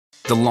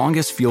The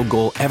longest field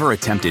goal ever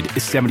attempted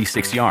is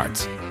 76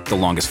 yards. The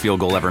longest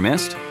field goal ever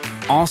missed?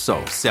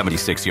 Also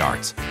 76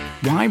 yards.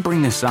 Why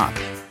bring this up?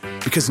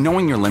 Because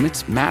knowing your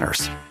limits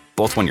matters,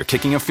 both when you're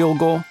kicking a field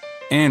goal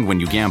and when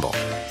you gamble.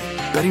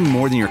 Betting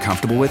more than you're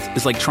comfortable with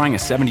is like trying a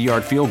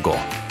 70-yard field goal.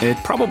 It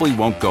probably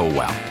won't go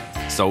well.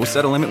 So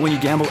set a limit when you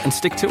gamble and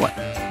stick to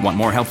it. Want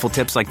more helpful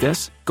tips like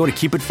this? Go to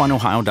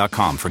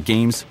keepitfunohio.com for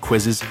games,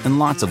 quizzes, and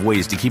lots of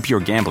ways to keep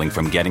your gambling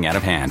from getting out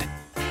of hand.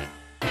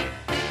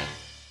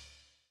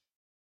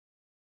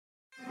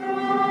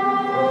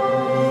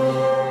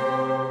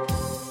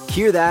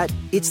 Hear that?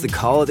 It's the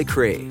call of the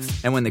Crave.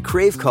 And when the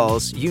Crave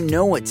calls, you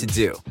know what to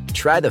do.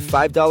 Try the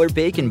 $5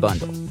 Bacon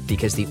Bundle.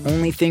 Because the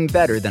only thing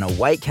better than a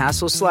White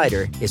Castle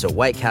slider is a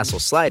White Castle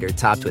slider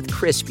topped with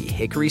crispy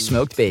hickory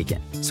smoked bacon.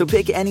 So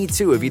pick any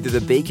two of either the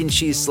Bacon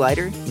Cheese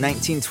Slider,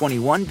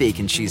 1921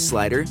 Bacon Cheese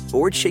Slider,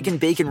 or Chicken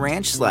Bacon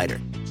Ranch Slider.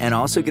 And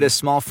also get a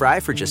small fry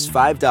for just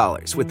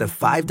 $5 with the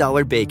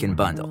 $5 Bacon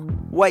Bundle.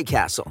 White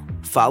Castle.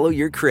 Follow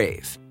your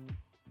Crave.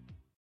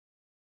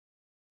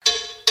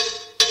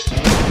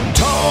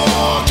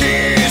 Talk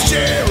is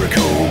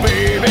Jericho,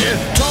 baby.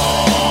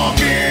 Talk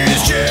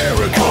is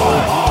Jericho.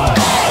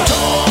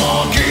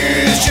 Talk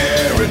is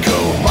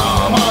Jericho,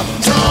 mama.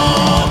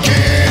 Talk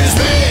is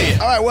me.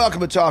 All right, welcome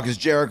to Talk is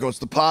Jericho. It's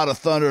the pot of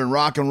thunder and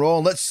rock and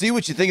roll. Let's see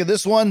what you think of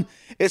this one.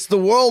 It's the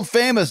world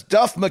famous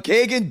Duff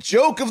McKagan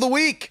joke of the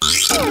week.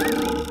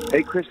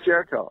 Hey, Chris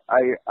Jericho.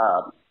 I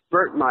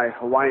burnt my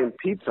Hawaiian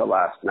pizza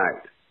last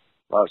night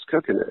while I was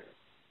cooking it.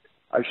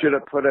 I should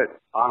have put it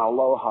on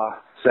Aloha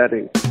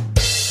setting.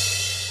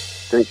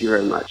 Thank you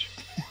very much.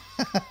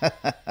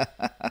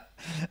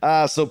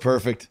 So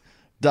perfect.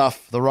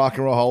 Duff, the Rock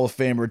and Roll Hall of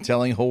Famer,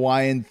 telling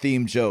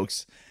Hawaiian-themed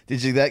jokes.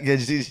 Did you get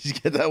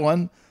that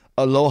one?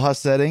 Aloha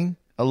setting?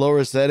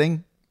 Aloha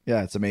setting?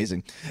 Yeah, it's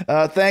amazing.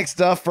 Thanks,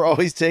 Duff, for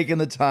always taking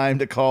the time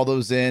to call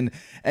those in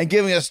and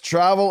giving us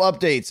travel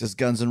updates as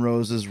Guns N'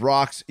 Roses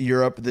rocks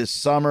Europe this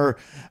summer.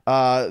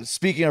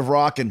 Speaking of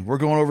rocking, we're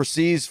going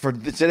overseas for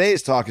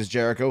today's Talk is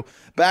Jericho.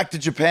 Back to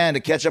Japan to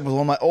catch up with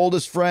one of my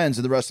oldest friends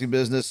in the wrestling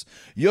business,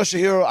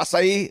 Yoshihiro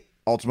Asai,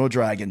 Ultimo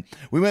Dragon.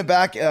 We met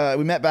back in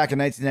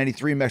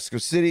 1993 in Mexico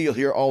City. You'll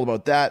hear all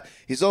about that.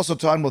 He's also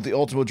talking about the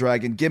Ultimo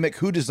Dragon gimmick,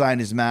 who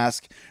designed his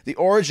mask, the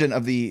origin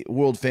of the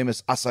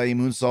world-famous Asai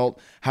Moonsault,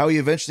 how he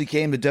eventually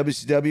came to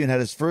WCW and had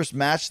his first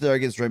match there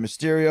against Rey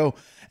Mysterio,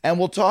 and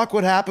we'll talk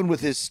what happened with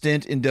his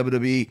stint in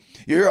WWE.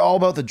 You hear all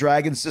about the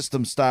Dragon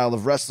System style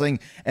of wrestling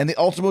and the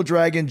Ultimo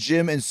Dragon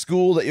gym and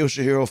school that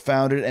Yoshihiro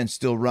founded and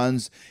still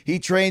runs. He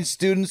trains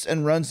students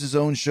and runs his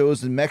own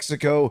shows in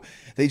Mexico.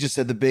 They just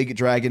had the big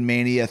Dragon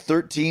Mania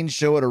 13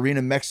 show at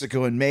Arena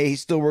Mexico in May. He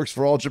still works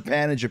for All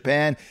Japan in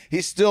Japan.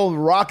 He's still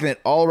rocking it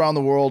all around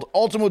the world.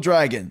 Ultimo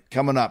Dragon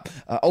coming up.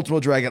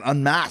 Ultimo Dragon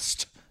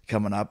Unmasked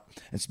coming up.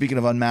 And speaking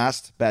of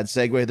Unmasked, bad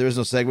segue. There is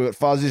no segue, but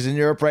Fozzie's in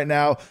Europe right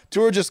now.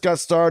 Tour just got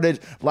started.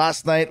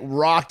 Last night,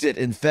 rocked it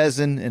in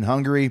Fezen in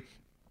Hungary.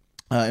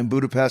 In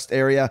Budapest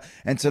area.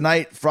 And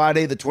tonight,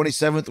 Friday the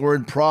 27th, we're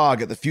in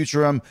Prague at the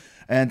Futurum.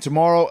 And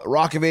tomorrow,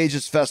 Rock of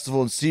Ages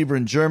Festival in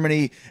Sebring,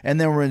 Germany. And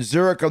then we're in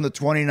Zurich on the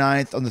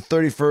 29th. On the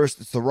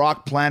 31st, it's the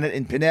Rock Planet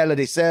in Pinella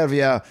de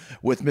Servia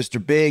with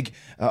Mr. Big.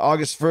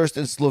 August 1st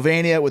in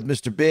Slovenia with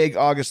Mr. Big.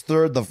 August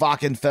 3rd, the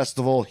Wacken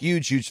Festival.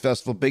 Huge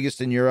festival, biggest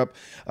in Europe.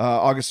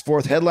 August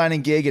 4th,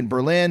 headlining gig in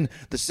Berlin.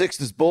 The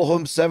 6th is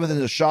Bochum. 7th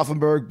is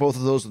Schaffenburg. Both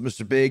of those with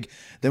Mr. Big.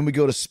 Then we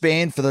go to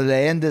Spain for the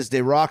Leyendas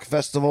de Rock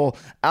Festival.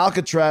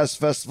 Alcatraz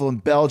Festival in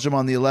Belgium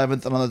on the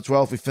 11th. And on the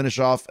 12th, we finish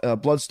off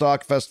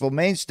Bloodstock Festival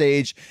main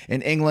stage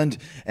in England.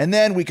 And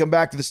then we come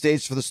back to the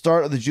States for the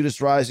start of the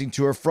Judas Rising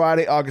Tour,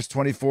 Friday, August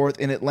 24th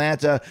in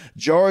Atlanta,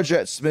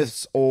 Georgia at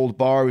Smith's Old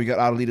Bar. We got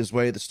Adelita's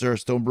Way, the Stir,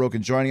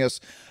 Stonebroken joining us.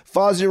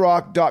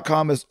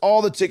 FozzieRock.com has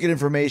all the ticket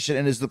information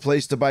and is the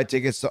place to buy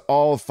tickets to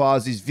all of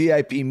Fozzie's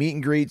VIP meet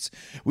and greets.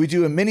 We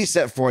do a mini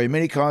set for you,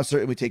 mini concert,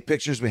 and we take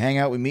pictures, we hang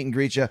out, we meet and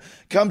greet you.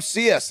 Come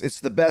see us. It's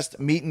the best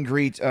meet and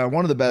greet,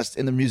 one of the best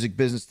in the music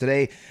business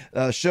today.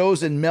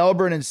 Shows in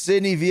Melbourne and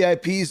Sydney,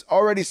 VIPs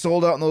already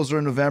sold out, and those are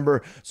in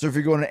November. So if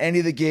you're going to any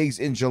of the gigs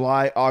in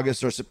July,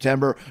 August, or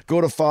September,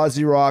 go to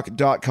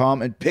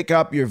FozzieRock.com and pick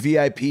up your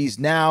VIPs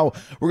now.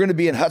 We're going to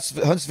be in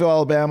Huntsville,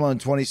 Alabama on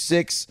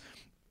 26th.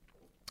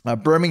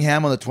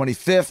 Birmingham on the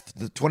 25th.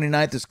 The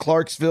 29th is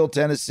Clarksville,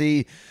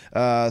 Tennessee.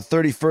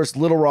 31st,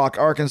 Little Rock,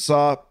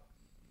 Arkansas.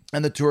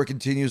 And the tour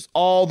continues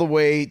all the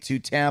way to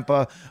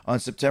Tampa on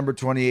September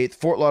 28th.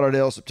 Fort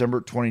Lauderdale, September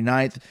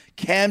 29th.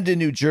 Camden,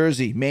 New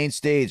Jersey, main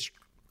stage.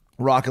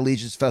 Rock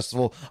Allegiance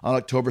Festival on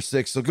October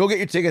 6th. So go get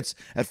your tickets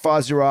at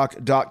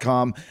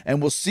FozzieRock.com.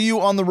 And we'll see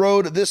you on the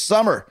road this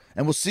summer.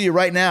 And we'll see you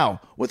right now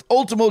with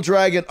Ultimo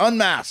Dragon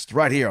Unmasked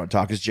right here on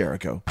Talk is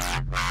Jericho.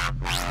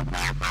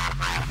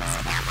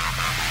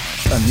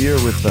 I'm here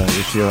with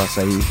Yoshihiro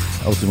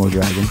Asai, Ultimo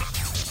Dragon.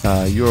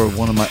 You're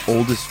one of my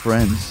oldest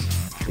friends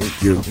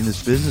in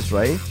this business,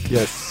 right?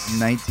 Yes.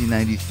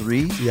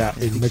 1993? Yeah,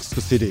 in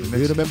Mexico City. Do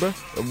you remember?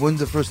 When's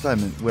the first time?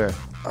 Where?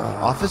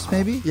 Office,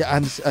 maybe? Yeah, I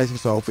think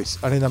so. Office.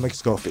 Arena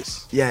Mexico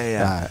office.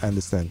 Yeah. I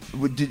understand.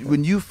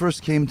 When you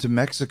first came to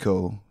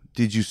Mexico,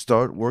 Did you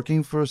start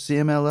working for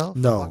CMLL?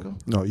 No,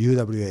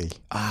 UWA.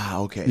 Ah,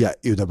 okay. Yeah,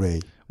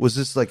 UWA. Was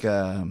this like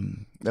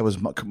that was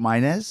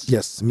Minez?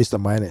 Yes, Mr.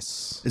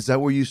 Minus. Is that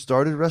where you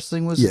started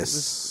wrestling? Was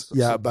Yes.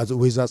 Yeah, but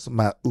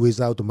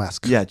without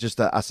mask. Yeah, just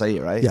Acai,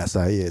 right? Yes,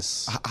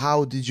 yes.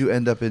 How did you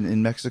end up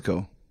in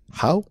Mexico?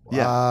 How?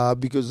 Yeah.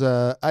 Because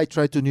I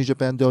tried to New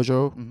Japan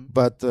Dojo,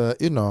 but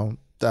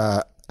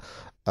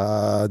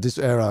this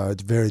era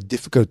it's very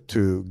difficult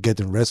to get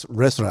in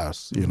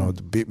wrestlers.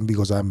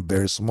 Because I'm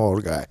very small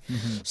guy.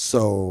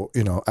 So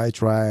I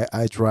try.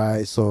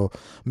 So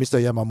Mr.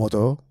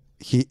 Yamamoto,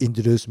 he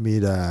introduced me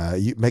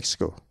to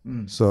Mexico.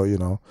 So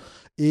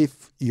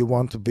if you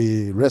want to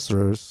be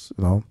wrestlers,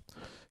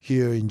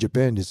 here in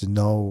Japan is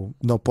no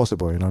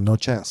possible. No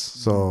chance.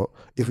 So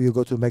if you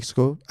go to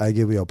Mexico, I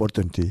give you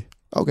opportunity.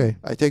 Okay,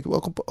 I take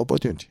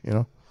opportunity.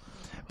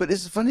 But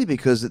it's funny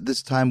because at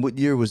this time, what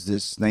year was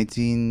this?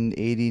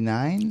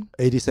 1989?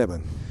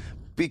 87.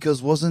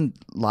 Because wasn't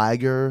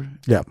Liger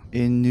Yeah.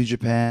 in New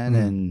Japan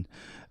and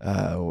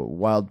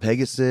Wild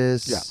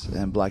Pegasus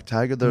and Black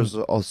Tiger? There's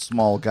all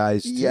small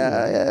guys too.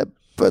 Yeah,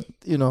 but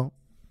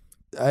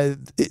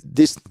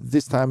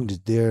this time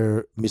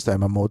there, Mr.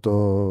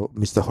 Yamamoto,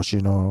 Mr.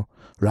 Hoshino,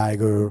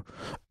 Liger,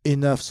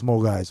 enough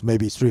small guys,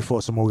 maybe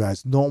 3-4 small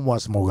guys, no more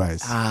small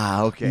guys.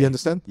 Ah, okay. You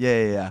understand?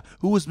 Yeah.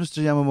 Who was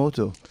Mr.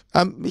 Yamamoto?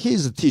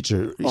 He's a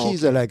teacher.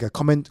 He's like a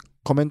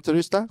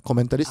comentarista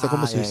como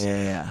se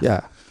dice?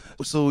 Yeah.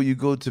 So you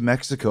go to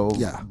Mexico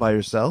by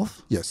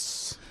yourself?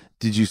 Yes.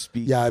 Did you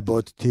speak? Yeah, I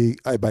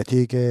buy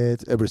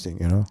ticket, everything.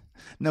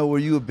 No, were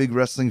you a big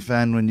wrestling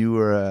fan when you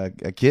were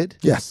a kid?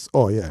 Yes.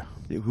 Oh yeah.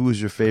 Who was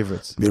your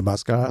favorites? Mil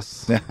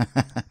Máscaras,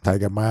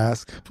 Tiger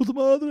Mask. Puta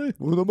madre,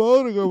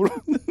 cabrón.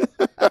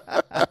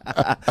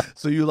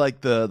 So you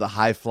like the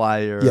high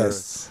flyer?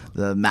 Yes.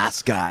 The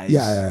mask guys?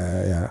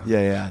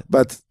 Yeah.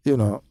 But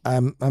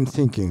I'm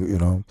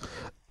thinking,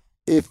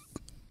 if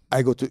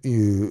I go to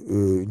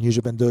New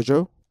Japan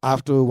Dojo,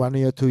 after 1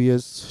 year, 2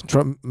 years,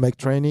 make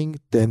training,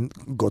 then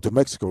go to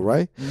Mexico,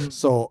 right?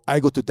 So I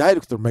go to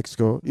direct to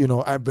Mexico.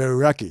 I'm very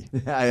lucky.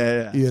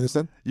 Yeah. You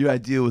understand? Your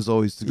idea was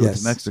always to go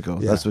to Mexico.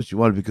 Yeah. That's what you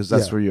wanted because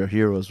that's where your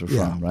heroes were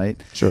from,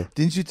 right? Sure.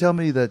 Didn't you tell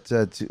me that,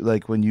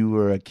 like when you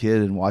were a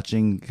kid and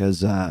watching,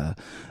 because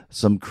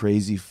some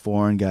crazy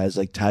foreign guys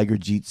like Tiger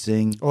Jeet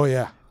Singh? Oh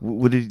yeah.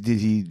 What did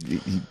he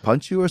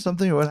punch you or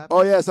something, or what happened?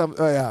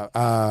 Oh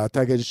yeah,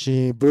 Tiger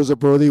Shin, Bruiser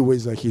Brody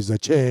with his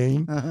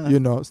chain,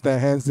 Stan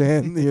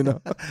Hansen,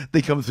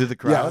 They come through the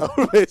crowd. Yeah,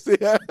 always,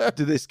 yeah.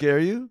 Did they scare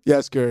you?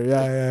 Yeah, scary.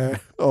 Yeah.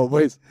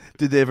 Always.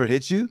 Did they ever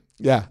hit you?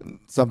 Yeah,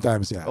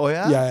 sometimes. Yeah. Oh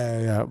yeah.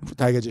 Yeah.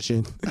 Tiger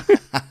Shin.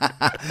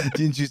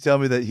 Didn't you tell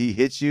me that he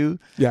hit you?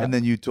 Yeah. And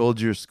then you told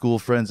your school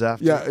friends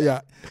after? Yeah.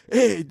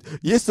 Hey,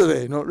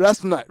 yesterday,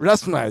 last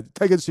night,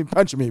 Tiger Shin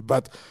punched me,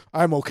 but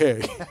I'm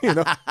okay.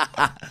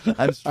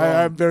 I'm strong.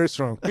 I'm very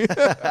strong.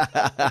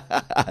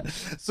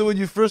 So when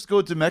you first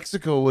go to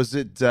Mexico, was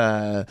it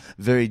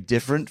very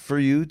different for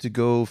you to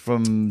go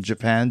from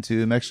Japan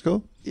to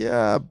Mexico?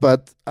 Yeah,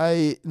 but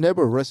I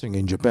never wrestling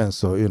in Japan,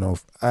 so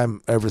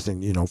I'm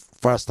everything.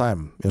 First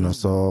time.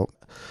 So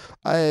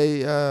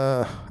I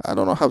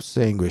don't know how to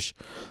say English.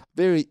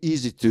 Very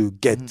easy to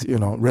get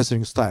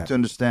wrestling style. To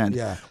understand.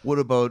 Yeah. What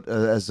about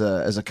as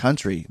a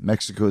country?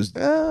 Mexico is.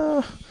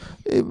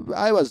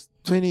 I was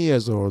 20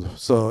 years old,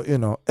 so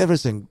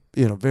everything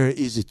very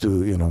easy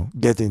to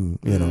get in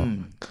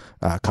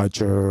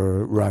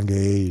culture,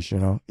 language,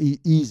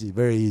 easy,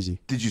 very easy.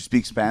 Did you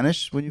speak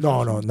Spanish when you?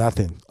 No,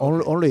 nothing.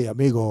 Only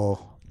amigo,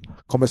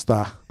 ¿cómo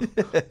está?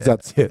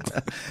 That's it.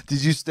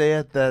 Did you stay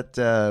at that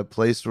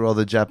place where all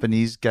the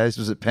Japanese guys?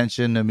 Was it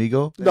Pension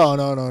Amigo? No.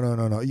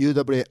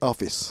 UWA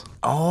office.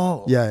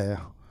 Oh. Yeah.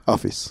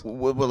 Office.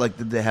 What, like,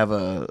 did they have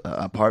a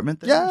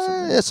apartment there?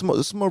 Yeah,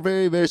 small,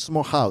 very, very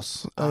small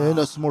house.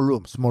 Small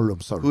room.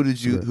 Sorry. Who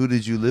did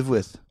you live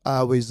with?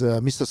 With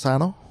Mr.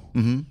 Sano,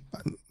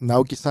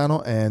 Naoki Sano,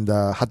 and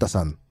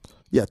Hata-san.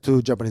 Yeah,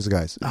 2 Japanese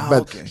guys.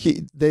 But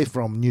okay. They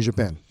from New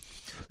Japan.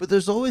 But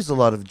there's always a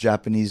lot of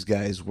Japanese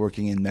guys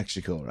working in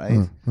Mexico,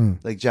 right?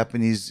 Like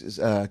Japanese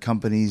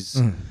companies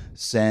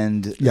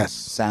send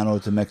Sano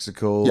to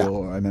Mexico,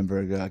 or I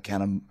remember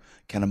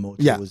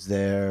Kanemoto was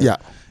there. Yeah.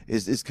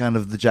 Is kind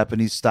of the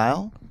Japanese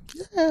style?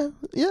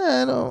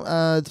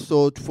 Yeah.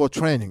 So for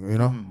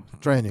training,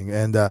 training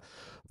and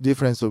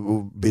difference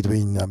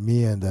between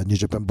me and New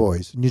Japan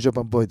boys. New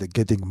Japan boys, they're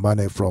getting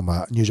money from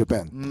New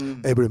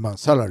Japan every month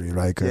salary,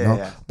 like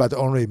But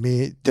only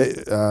me,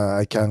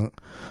 I can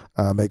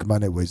make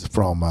money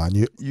from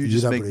You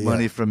just UW, make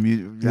money from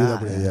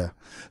UW, yeah.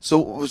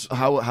 So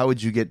how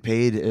would you get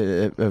paid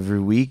every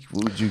week?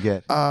 What would you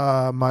get?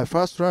 My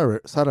first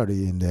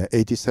salary in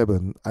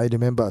 87, I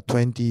remember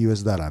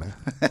 $20.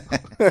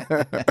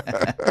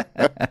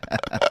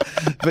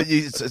 But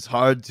it's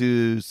hard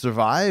to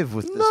survive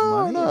with this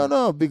money.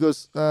 No,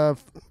 because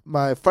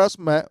my first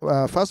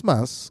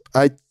month,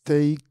 I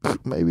take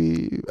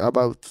maybe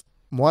about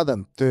more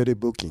than 30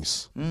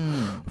 bookings.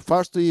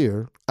 First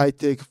year, I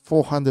take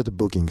 400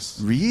 bookings.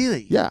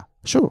 Really? Yeah,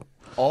 sure.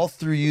 All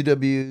through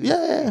UW.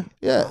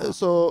 Yeah.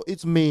 So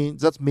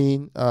that's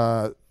mean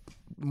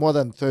more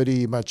than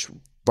 30 much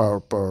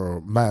per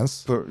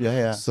month.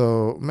 Yeah.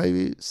 So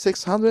maybe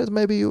 600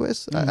 maybe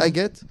US I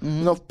get.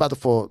 No, but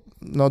for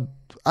not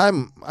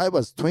I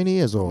was 20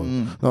 years old.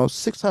 No,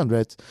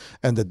 600,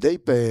 and they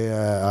pay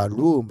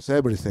rooms,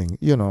 everything.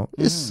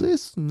 It's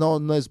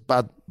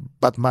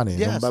bad money.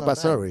 Yeah, it's bad not bad.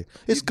 salary.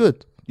 It's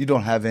good. You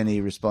don't have any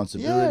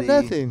responsibility.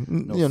 Yeah, nothing.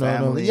 No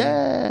family.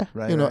 Yeah,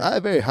 Right.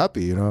 I'm very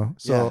happy.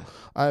 So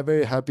I'm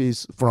very happy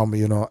from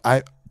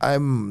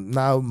I'm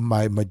now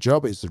my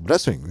job is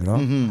wrestling.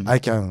 I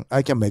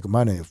can make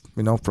money.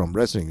 From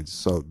wrestling.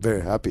 So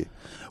very happy.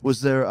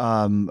 Was there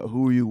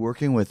who were you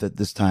working with at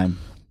this time?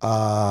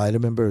 I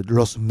remember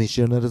Los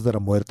Misioneros de la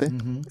Muerte,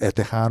 El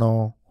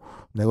Tejano,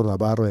 Negro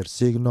Navarro, El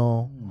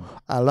Signo,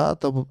 a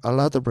lot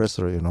of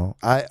wrestlers.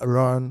 I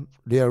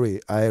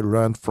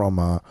learned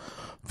from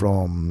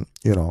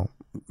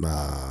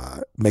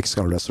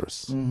Mexican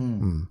wrestlers.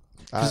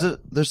 Because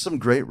there's some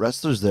great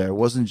wrestlers there. It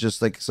wasn't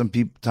just like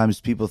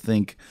sometimes people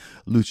think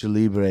lucha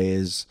libre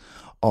is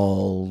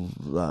all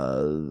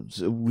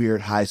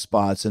weird high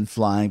spots and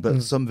flying,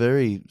 but some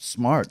very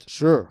smart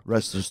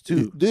wrestlers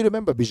too. Do you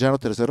remember Villano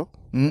Tercero?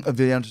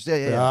 Villano,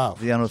 yeah.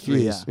 Villano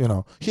 3,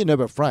 yeah. He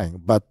never flying,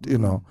 but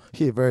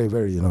he very,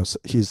 very,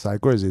 his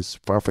psychology is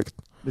perfect.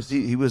 Was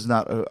he was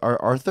not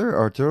Arturo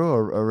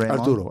or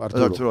Raymond?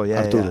 Arturo,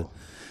 yeah.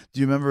 Do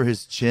you remember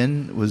his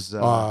chin was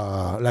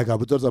like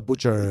Abdul the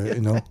Butcher,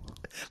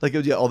 like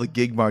all the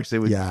gig marks, they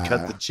would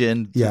cut the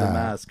chin to the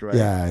mask, right?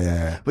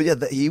 Yeah.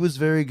 But he was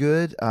very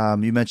good.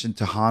 You mentioned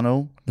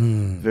Tejano,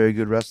 very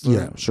good wrestler.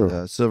 Yeah,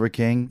 sure. Silver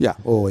King. Yeah.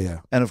 Oh, yeah.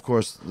 And of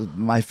course,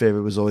 my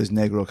favorite was always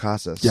Negro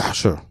Casas. Yeah,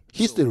 sure.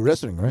 He's still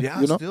wrestling, right?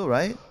 Yeah, still,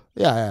 right?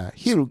 Yeah.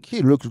 He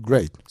looks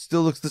great.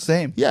 Still looks the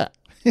same. Yeah.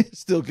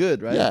 Still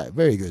good, right? Yeah,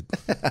 very good.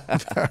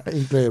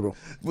 Incredible.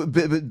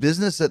 But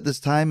business at this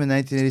time in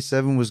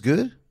 1987 was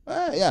good?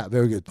 Yeah,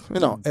 very good.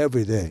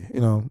 Every day.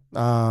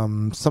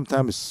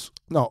 Sometimes,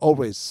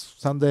 always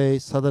Sunday,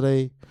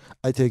 Saturday,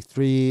 I take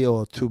 3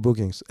 or 2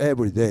 bookings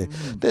every day.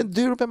 Then,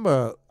 do you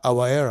remember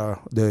our era,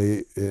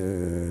 the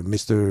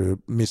Mr.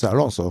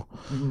 Alonso,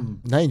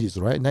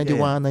 90s, right?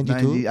 91,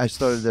 92. 90, I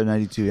started there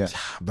 92, yeah.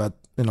 But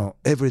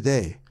every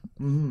day,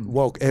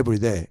 work every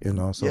day.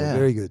 So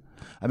very good.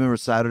 I remember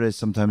Saturdays,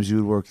 sometimes you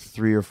would work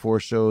 3 or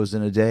 4 shows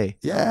in a day.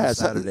 Yeah,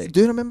 Saturday.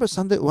 Do you remember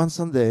Sunday? One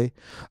Sunday,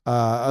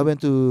 I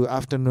went to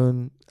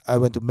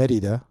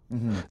Merida,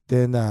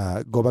 then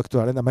go back to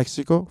Arena,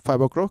 Mexico,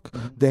 5 o'clock,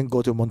 then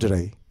go to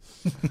Monterrey.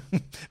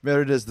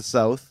 Merida is the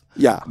south.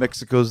 Yeah.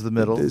 Mexico's the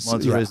middle.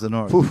 Monterrey is the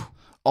north. Poof.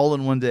 All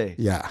in one day.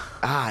 Yeah.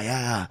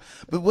 Yeah.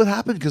 But what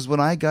happened? Because when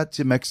I got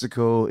to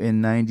Mexico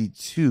in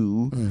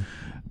 92,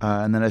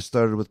 and then I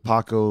started with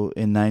Paco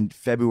in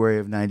February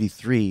of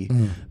 93,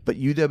 but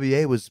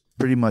UWA was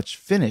pretty much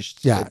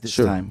finished at this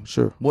time.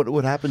 Sure.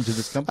 What happened to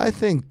this company? I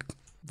think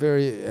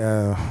very,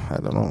 I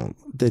don't know,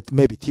 that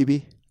maybe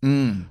TV.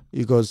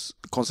 Because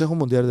Consejo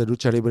Mundial de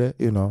Lucha Libre,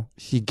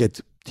 he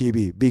get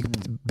TV,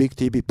 big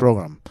TV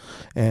program.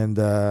 And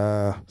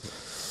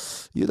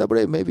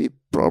UWA maybe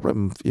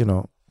problem,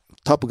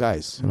 top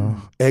guys,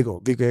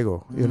 big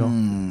ego,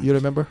 You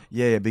remember?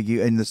 Yeah, big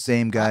ego, and the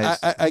same guys.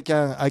 I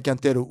can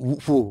tell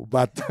who,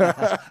 but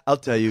I'll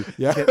tell you.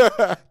 Yeah.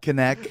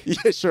 Kanek.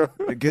 Yeah, sure.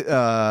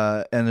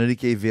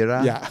 Enrique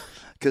Vera. Yeah.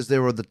 Because they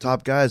were the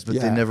top guys, but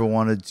they never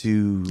wanted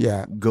to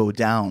go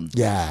down.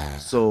 Yeah.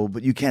 So,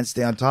 but you can't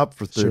stay on top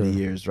for 30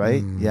 years,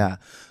 right? Yeah.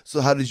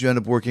 So, how did you end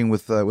up working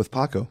with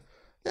Paco?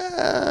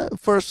 Yeah,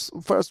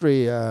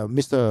 firstly,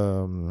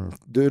 Mr.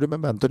 Do you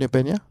remember Antonio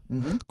Peña?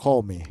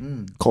 Call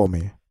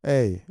me.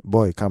 Hey,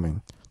 boy,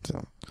 coming.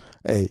 So,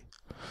 hey,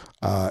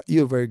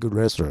 you're a very good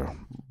wrestler,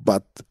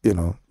 but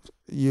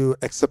you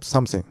accept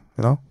something.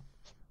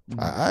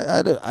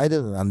 I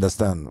didn't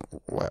understand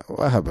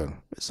what happened.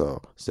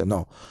 So he said,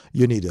 no,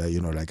 you need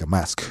like a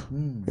mask.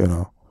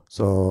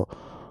 So,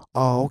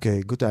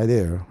 okay, good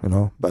idea.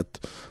 But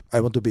I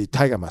want to be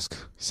Tiger Mask.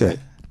 He said.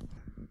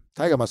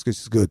 Tiger Mask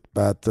is good,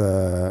 but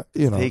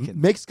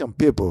Mexican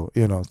people,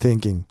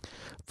 thinking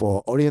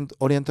for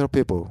Oriental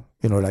people,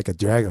 like a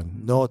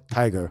dragon, no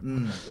tiger.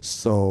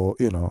 So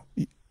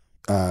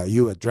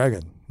you a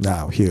dragon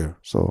now here,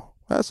 so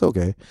that's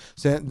okay.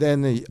 So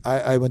then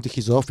I went to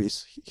his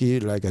office. He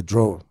like a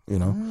draw,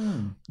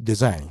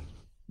 design.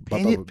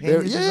 Painted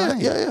design.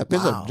 Yeah.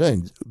 Wow.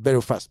 Design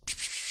very fast.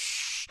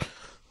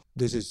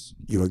 This is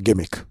your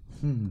gimmick.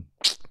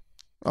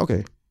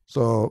 Okay,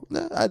 so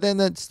then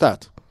it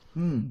start.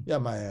 Yeah,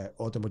 my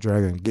Ultimo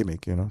Dragon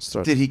gimmick,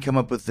 start. Did he come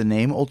up with the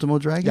name Ultimo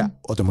Dragon? Yeah,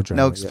 Ultimo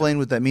Dragon. Now explain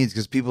what that means,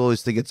 because people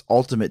always think it's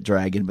Ultimate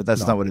Dragon, but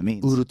that's not what it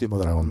means.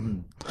 Ultimo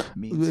Dragon.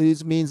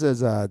 Means. It means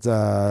as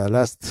the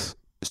last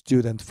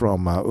student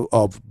from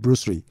of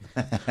Bruce Lee,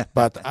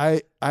 but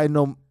I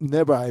know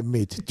never I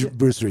meet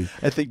Bruce Lee.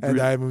 I think and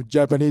I'm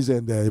Japanese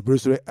and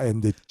Bruce Lee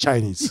and the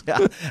Chinese.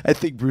 Yeah, I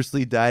think Bruce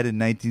Lee died in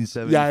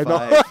 1975. Yeah, I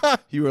know.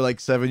 You were like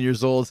 7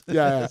 years old.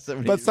 Yeah,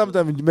 7 but years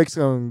sometimes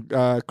Mexican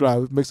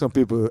crowd, Mexican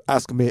people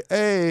ask me,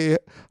 "Hey,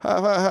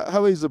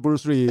 how is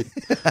Bruce Lee?"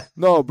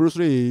 No, Bruce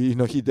Lee,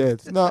 he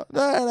dead. No.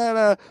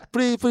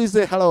 Please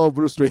say hello,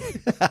 Bruce Lee.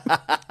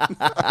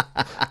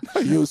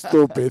 You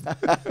stupid. old.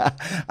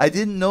 I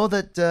didn't know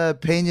that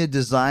Pena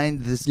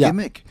designed this Yeah.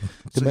 gimmick.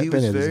 So he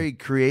was Peña very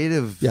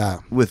creative Yeah.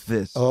 with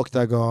this.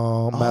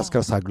 Octagon,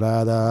 Máscara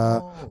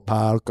Sagrada,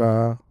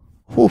 Parker.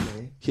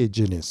 He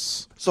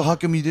genius. So how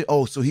come you did?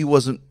 Oh, so he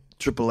wasn't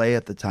AAA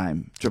at the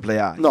time.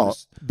 AAA. He No,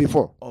 was-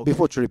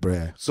 before Triple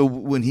A. So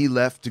when he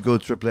left to go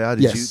AAA,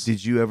 Yes.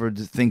 did you ever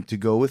think to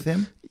go with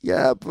him?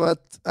 Yeah,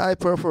 but I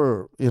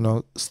prefer,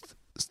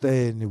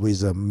 staying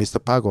with Mr.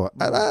 Pago.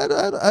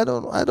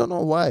 I don't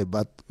know why,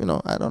 but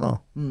I don't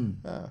know.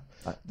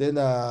 Then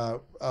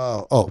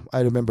I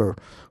remember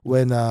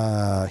when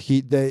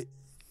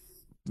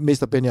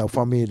Mr. Pena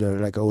offered me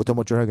like a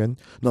Otomo Dragon.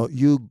 No,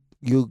 you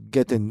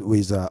get in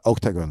with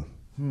Octagon.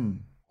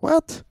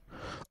 What?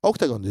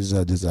 Octagon is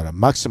a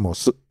maximum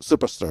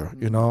superstar,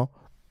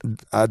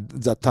 at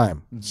that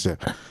time. So,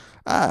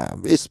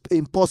 it's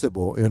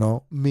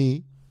impossible,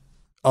 me.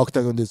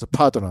 Octagon is a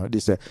partner. They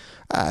say,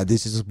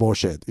 this is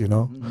bullshit,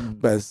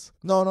 But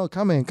no,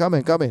 come in.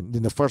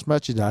 In the first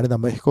match in Arena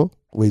Mexico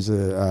with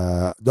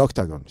the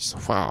Octagon, it's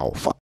wow,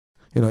 fuck.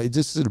 It's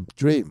just a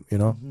dream,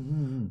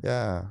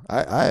 Yeah,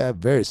 I am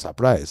very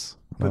surprised.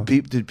 But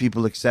did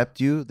people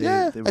accept you?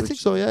 Yeah, I think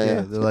so.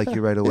 Yeah. They like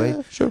you right away.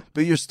 Yeah, sure.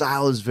 But your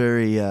style is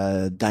very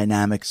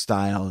dynamic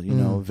style.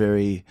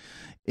 Very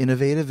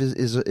innovative.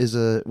 Is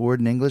a word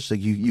in English.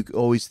 Like you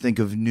always think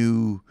of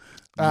new.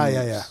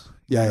 Yeah.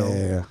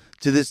 Yeah.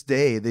 To this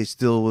day, they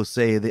still will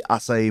say the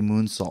acai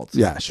moonsault.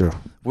 Yeah, sure.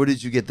 Where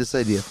did you get this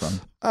idea from?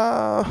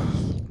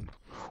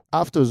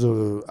 After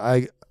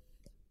I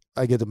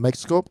get to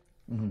Mexico.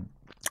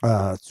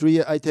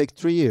 I take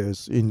 3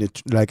 years in a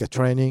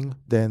training.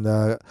 Then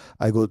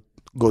I go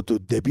to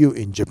debut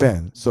in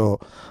Japan. So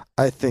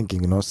I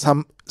thinking,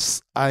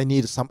 I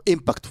need some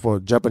impact for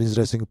Japanese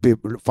wrestling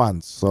people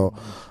fans. So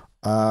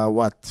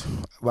what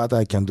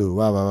I can do?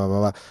 Blah, blah, blah, blah,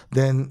 blah.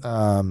 Then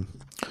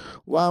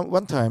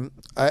one time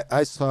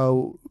I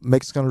saw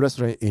Mexican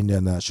wrestler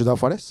in Ciudad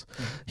Juarez.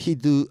 He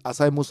do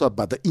Asai Musa,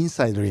 but the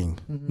inside ring,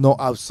 no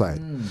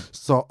outside.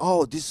 So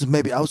this is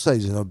maybe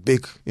outside,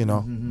 big,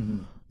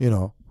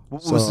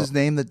 What was his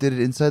name that did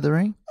it inside the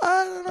ring?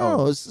 I don't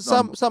know.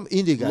 Some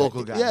indie guy.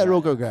 Local guy. Yeah,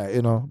 local guy,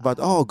 But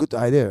good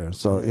idea.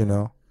 So,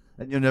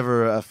 And you're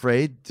never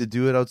afraid to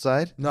do it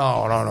outside?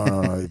 No.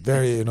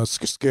 Very,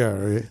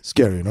 scary,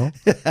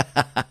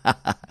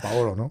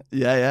 Paolo, no?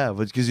 Yeah,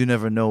 but because you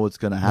never know what's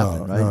going to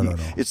happen, right? No.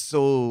 It's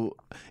so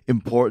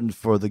important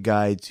for the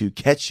guy to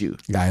catch you.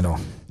 Yeah, I know.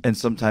 And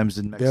sometimes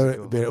in Very,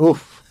 Mexico. very,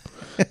 oof.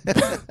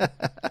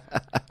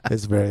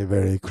 It's very,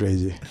 very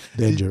crazy.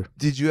 Danger.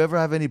 Did you ever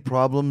have any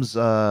problems,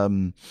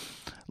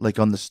 like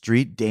on the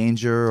street,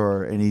 danger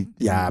or any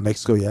Yeah,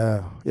 Mexico,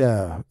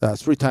 yeah.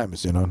 3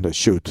 times, they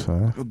shoot.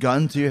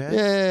 gun to your head?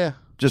 Yeah.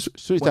 Just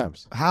 3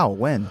 times. How?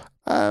 When?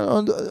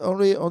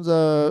 Only on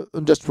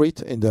the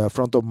street in the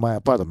front of my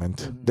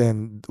apartment.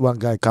 Then one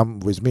guy come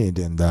with me.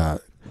 Then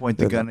Point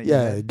the gun at your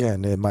head?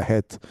 again in my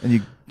head. And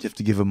you have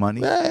to give him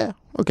money? Yeah,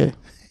 okay.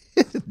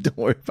 Don't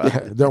worry about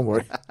it. Don't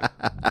worry.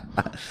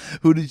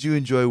 Who did you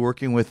enjoy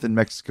working with in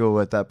Mexico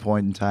at that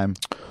point in time?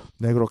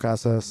 Negro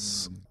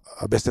Casas,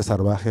 Bestia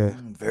Salvaje,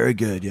 Very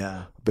good,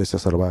 yeah. Bestia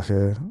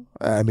Salvaje,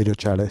 Emilio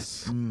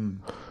Chávez,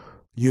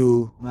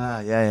 you,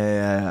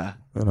 Yeah.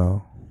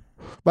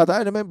 But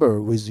I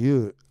remember with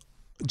you,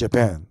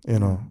 Japan,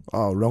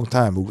 long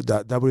time, with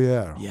that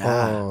WR.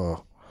 Yeah.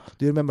 Oh.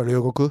 Do you remember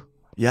Ryogoku?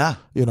 Yeah.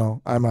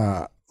 I'm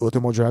a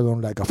Ultimo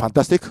Dragon, like a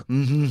fantastic,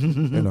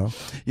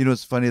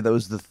 It's funny, that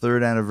was the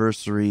 3rd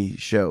anniversary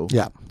show.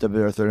 Yeah.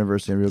 WR 3rd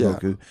anniversary in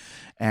Ryogoku.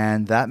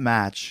 And that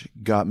match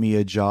got me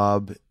a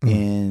job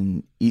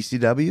in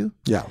ECW.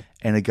 Yeah.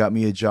 And it got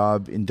me a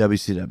job in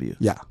WCW.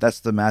 Yeah. That's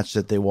the match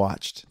that they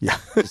watched Yeah.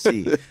 to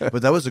see.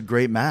 But that was a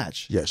great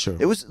match. Yeah, sure.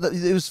 It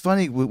was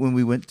funny when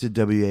we went to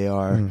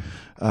WAR.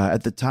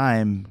 At the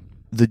time,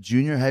 the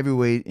junior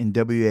heavyweight in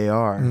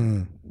WAR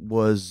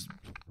was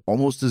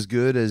almost as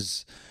good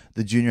as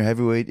the junior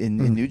heavyweight in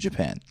New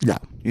Japan. Yeah.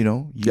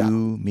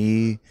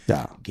 Me,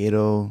 Yeah.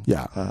 Gedo,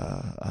 Yeah.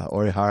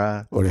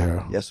 Orihara,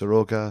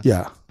 Yasuroka.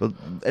 Yeah. But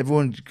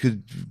everyone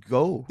could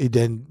go.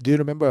 Then, do you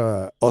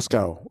remember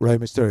Oscar Rey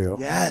Mysterio?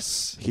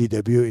 Yes. He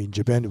debuted in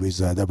Japan with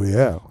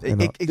WL.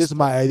 This is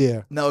my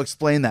idea. Now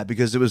explain that,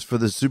 because it was for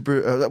the super.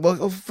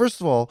 First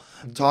of all,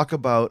 talk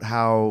about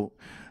how.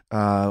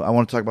 I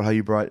want to talk about how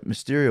you brought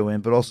Mysterio in,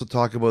 but also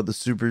talk about the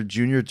Super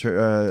Junior,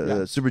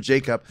 Super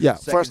J-Cup. Yeah,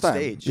 second first time.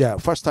 stage. Yeah,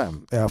 first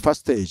time. First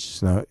stage.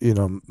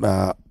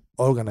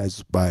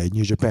 Organized by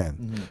New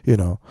Japan.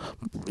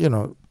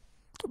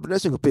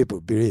 wrestling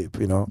people believe,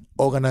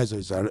 organizer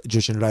is a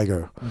Jushin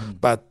Liger,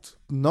 but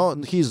no,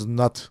 he's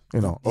not, He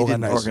didn't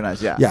organizer.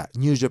 organize, yeah. Yeah,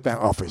 New Japan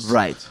office.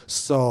 Right.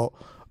 So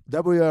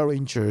WR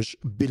in church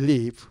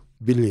believe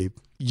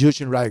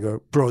Jushin Liger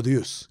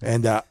produce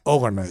and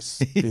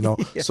organize,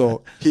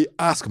 So he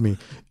asked me,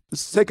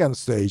 second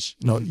stage,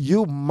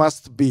 you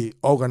must be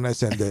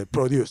organized and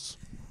produce.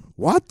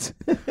 What?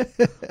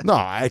 No,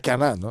 I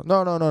cannot.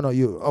 No.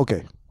 You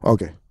okay?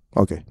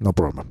 No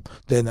problem.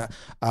 Then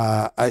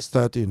I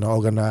start,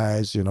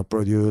 organize,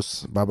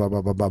 produce, blah blah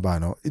blah blah blah blah.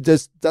 No, it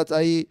just that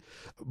I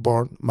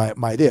born my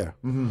idea.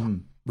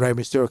 Rey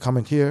Mysterio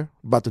coming here,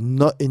 but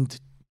not in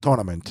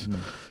tournament.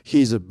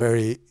 He's a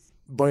very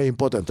very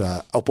important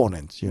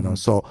opponent.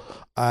 So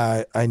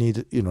I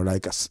need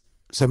like a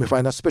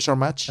semi-final special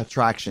match.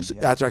 Attraction.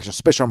 Attraction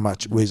special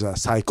match with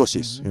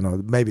Psychosis.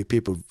 Maybe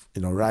people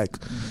like.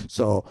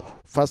 So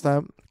first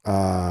time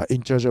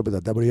in charge of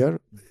the WR,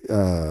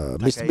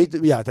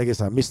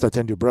 Takei-san, Mr.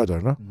 Tenryu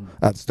brother, no,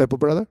 step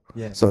brother.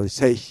 Yeah. So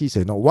he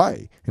said, no,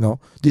 why?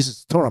 This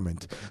is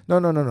tournament. No,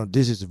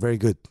 this is very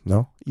good.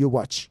 No, you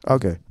watch.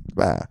 Okay.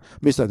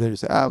 Mr. Tenryu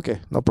said,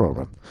 okay, no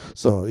problem.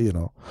 So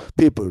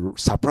people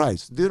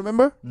surprised. Do you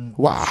remember?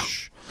 Wow.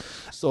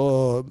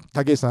 So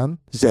Takei-san,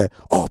 he said,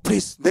 "Oh,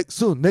 please,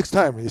 next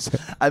time." He said,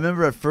 I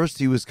remember at first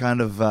he was kind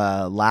of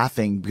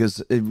laughing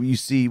because when you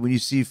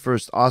see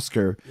first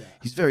Oscar,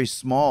 he's very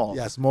small.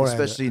 Yeah, small,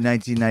 especially in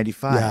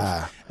 1995.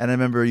 Yeah. And I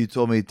remember you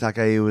told me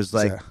Takei was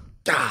like,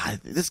 God,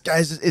 this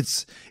guy's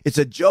it's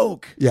a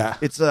joke. Yeah.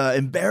 It's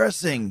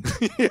embarrassing.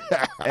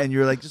 And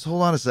you're like, just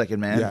hold on a second,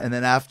 man. Yeah. And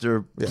then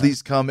after,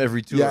 please come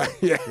every tour.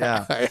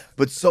 Yeah.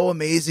 But so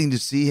amazing to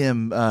see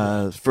him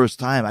first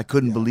time. I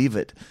couldn't believe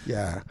it.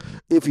 Yeah.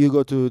 If you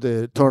go to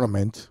the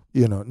tournament,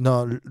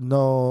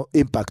 no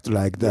impact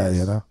like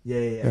that,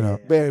 Yeah.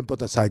 very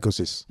important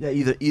Psychosis. Yeah,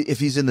 either if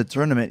he's in the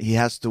tournament, he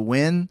has to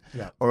win,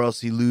 or else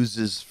he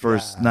loses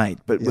first night.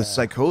 But with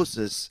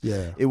Psychosis,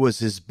 it was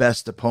his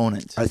best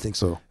opponent. I think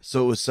so.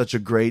 So it was such a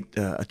great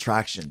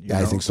attraction.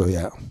 I think so,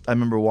 yeah. I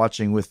remember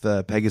watching with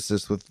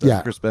Pegasus with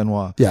Chris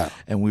Benoit. Yeah.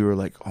 And we were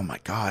like, oh my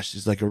gosh,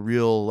 he's like a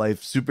real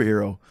life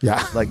superhero.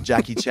 Yeah. Like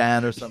Jackie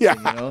Chan or something,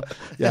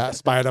 Yeah,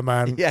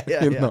 Spider-Man. Yeah.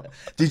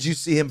 Did you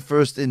see him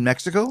first in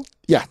Mexico?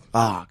 Yeah.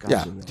 Ah,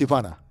 gotcha. Yeah,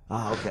 Tijuana.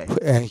 Ah, okay.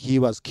 And he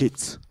was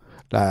kids.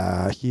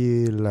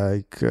 He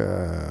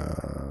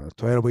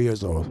 12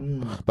 years old,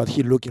 but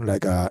he looking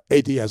like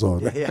 80 years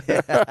old. When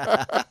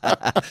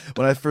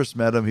I first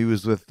met him, he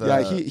was with.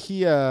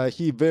 He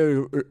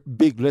very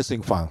big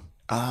wrestling fan.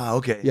 Ah,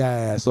 okay.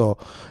 Yeah. So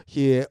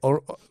he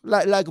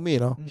like me,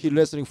 he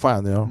wrestling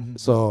fan,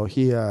 So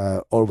he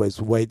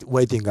always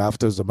waiting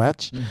after the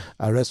match,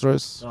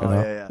 wrestlers.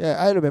 Yeah,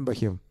 I remember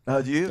him.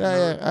 Oh, do you?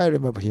 Yeah, I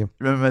remember him.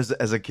 Remember him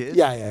as a kid?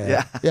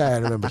 Yeah. I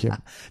remember him.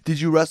 Did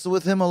you wrestle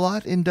with him a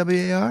lot in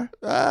WAR?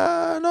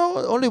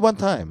 No, only one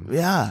time.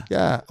 Yeah,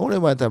 only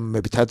one time,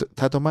 maybe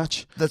title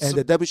match. And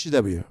the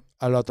WCW.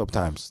 A lot of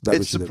times.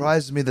 It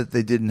surprised me that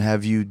they didn't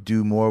have you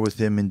do more with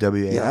him in WAR.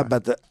 Yeah,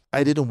 but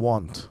I didn't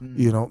want,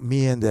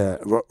 me and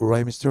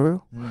Rey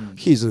Mysterio.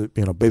 He's a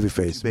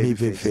babyface, me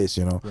babyface.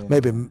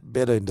 Maybe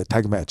better in the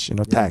tag match,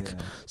 tag. Yeah.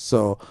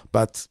 So,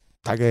 but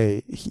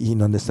Takei, he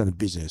understands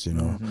business,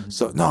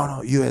 So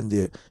no, you and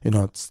the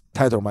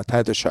my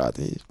title shot.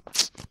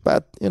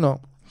 But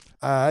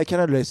I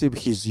cannot receive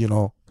his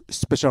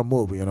special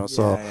move,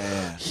 So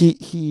he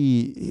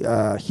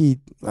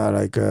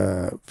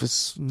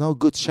was no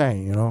good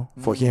shine,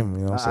 for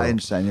him, So, I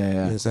understand. Yeah. You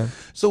understand?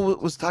 So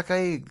was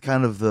Takei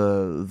kind of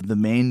the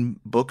main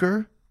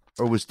booker,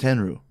 or was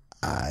Tenryu?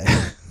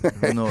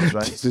 Who knows,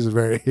 right? This is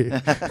very,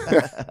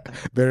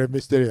 very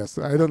mysterious.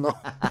 I don't know.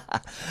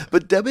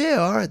 But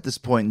WAR at this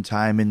point in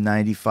time in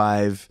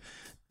 '95,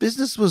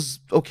 business was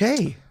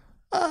okay.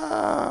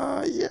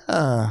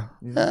 Yeah.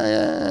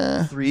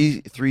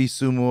 Three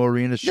sumo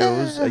arena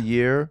shows a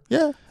year.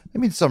 Yeah. I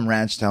mean, some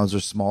ranch towns are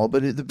small,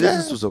 but the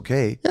business was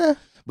okay. Yeah.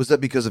 Was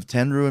that because of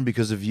Tenryu and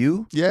because of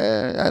you?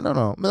 Yeah, I don't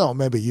know. No,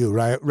 maybe you,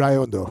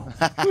 Ryondo.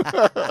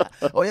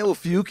 Oh yeah, well,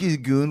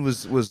 Fuyuki-gun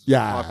was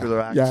a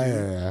popular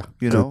actor.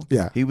 Yeah.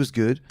 Yeah, he was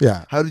good.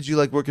 Yeah. How did you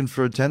like working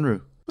for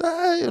Tenryu?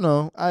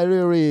 I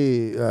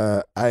really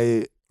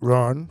I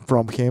learn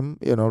from him.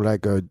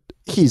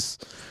 He's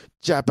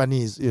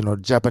Japanese,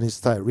 Japanese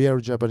style, real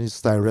Japanese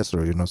style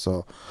wrestler.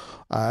 So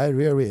I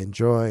really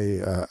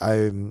enjoy.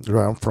 I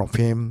learn from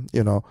him.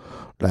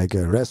 Like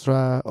a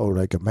wrestler or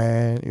like a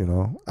man.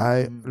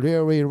 I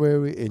really,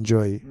 really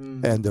enjoy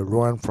and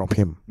learn from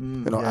him.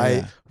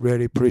 I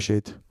really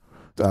appreciate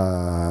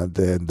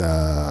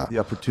the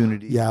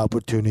opportunity. Yeah,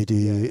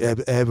 opportunity,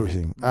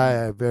 everything.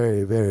 I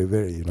very, very,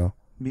 very,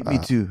 Me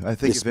too. I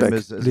think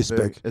respect, of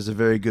him as a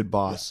very good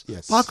boss.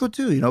 Yes. Paco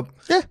too.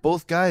 Yeah.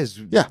 Both guys.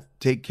 Yeah.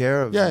 take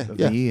care of, Yeah, of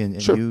yeah, me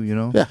and sure. you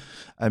know. Yeah.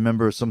 I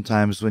remember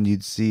sometimes when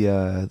you'd see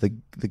the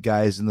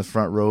guys in the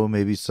front row,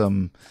 maybe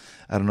some,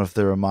 I don't know if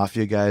they were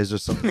mafia guys or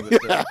something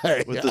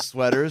with the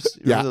sweaters.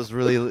 You remember those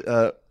really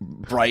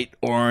bright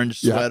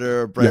orange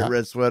sweater, or bright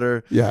red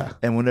sweater. Yeah.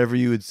 And whenever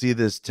you would see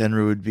this,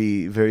 Tenru would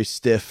be very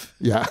stiff.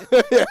 Yeah.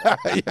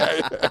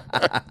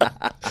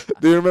 yeah.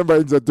 Do you remember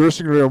in the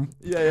dressing room?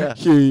 Yeah.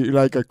 He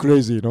like a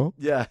crazy, you know?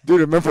 Yeah. Do you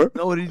remember?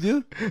 No, what did he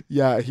do?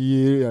 Yeah,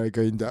 he like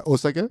in the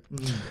Osaka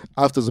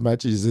after the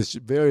match is a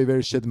very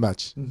very shit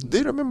match. Do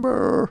you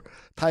remember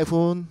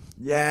Typhoon?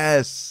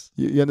 Yes.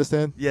 You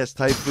understand? Yes,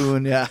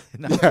 Typhoon. Yeah.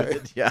 No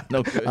good. Yeah,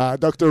 no good.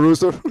 Dr.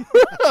 Russo.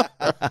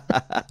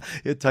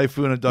 Yeah,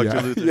 Typhoon and Dr.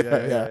 Yeah, Luther.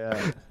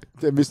 Yeah.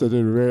 Then Mr.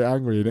 They were very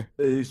angry. Eh?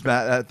 He's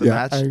mad at the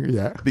match angry,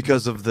 yeah.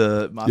 because of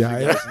the mafia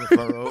guys in the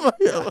front row.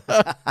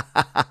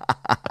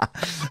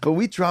 But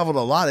we traveled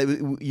a lot.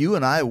 You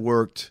and I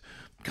worked,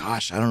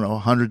 gosh, I don't know,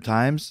 100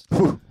 times.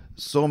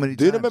 So many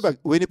Do you times. remember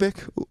Winnipeg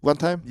one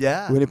time?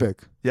 Yeah. Winnipeg.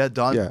 Yeah,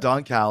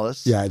 Don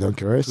Callis. Yeah, I don't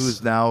care.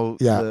 Who's now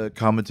Yeah. the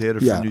commentator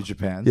for Yeah. New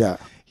Japan. Yeah.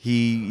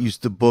 He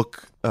used to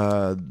book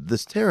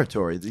this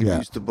territory. He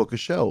used to book a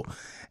show.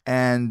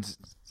 And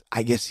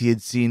I guess he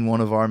had seen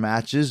one of our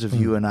matches of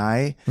you and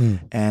I.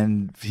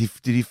 And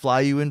did he fly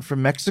you in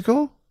from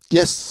Mexico?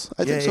 Yes,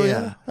 I think so.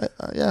 yeah.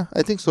 Yeah,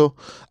 I think so.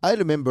 I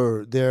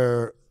remember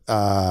their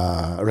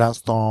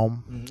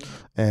Randstorm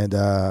and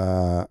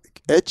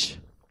Edge.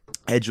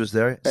 Edge was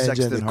there. And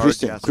Sexton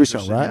Hart.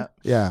 Christian, right?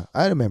 Yeah,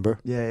 I remember.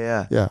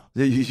 Yeah. Yeah,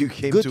 You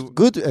came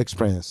good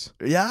experience.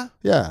 Yeah?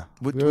 Yeah.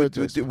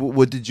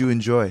 What did you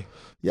enjoy?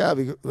 Yeah,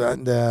 because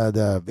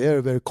the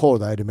very very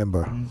cold. I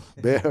remember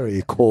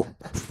very cold,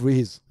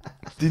 freeze.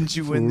 Didn't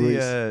you win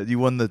you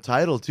won the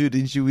title too?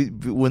 Didn't you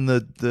win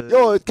the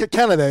Oh,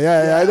 Canada.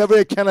 Yeah. I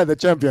never Canada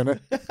champion.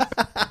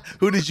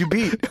 Who did you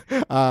beat?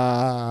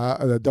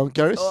 Don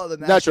Carris. Oh, the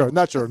natural.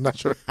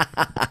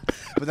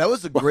 But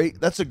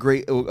that's a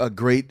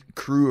great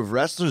crew of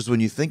wrestlers when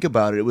you think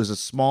about it. It was a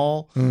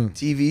small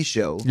TV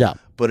show. Yeah.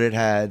 But it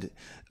had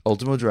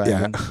Ultimo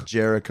Dragon, Yeah.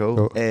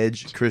 Jericho,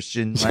 Edge,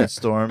 Christian, Lance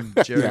Storm,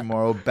 Jerry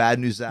Morrow, Bad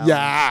News Al.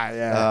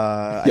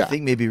 I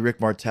think maybe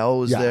Rick Martel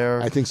was there.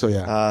 I think so.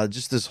 Yeah.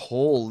 Just this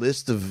whole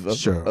list of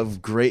Sure.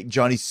 great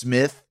Johnny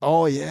Smith.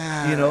 Oh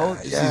yeah. You know,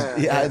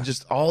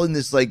 just all in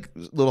this like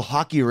little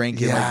hockey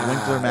rink in like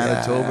Winkler,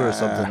 Manitoba or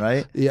something,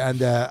 right? Yeah,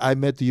 and I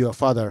met your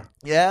father.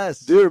 Yes.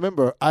 Do you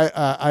remember?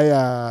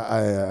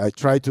 I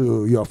tried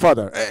to your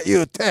father. Hey,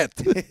 you Ted.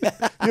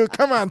 You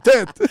come on,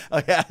 Ted.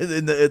 Oh yeah,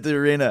 at the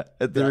arena.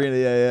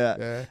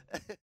 Yeah.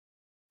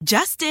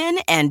 Just in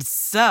and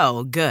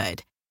so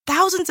good.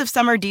 Thousands of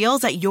summer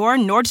deals at your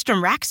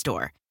Nordstrom Rack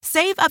store.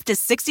 Save up to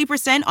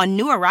 60% on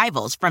new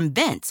arrivals from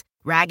Vince,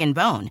 Rag &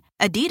 Bone,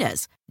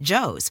 Adidas,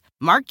 Joe's,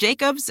 Marc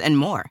Jacobs, and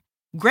more.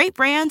 Great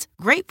brands,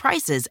 great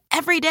prices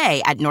every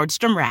day at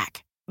Nordstrom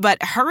Rack.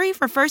 But hurry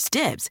for first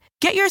dibs.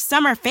 Get your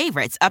summer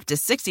favorites up to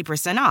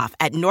 60% off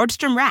at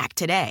Nordstrom Rack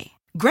today.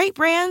 Great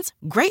brands,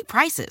 great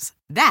prices.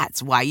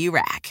 That's why you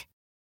rack.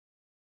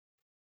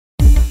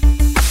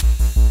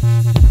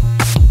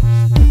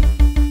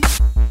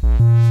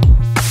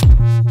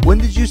 When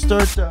did you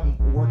start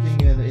working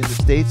in the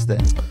States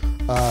then?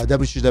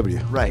 WCW.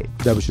 Right.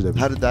 WCW.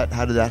 How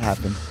did that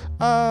happen?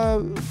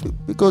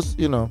 Because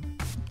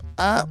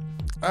I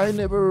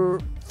never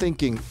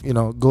thinking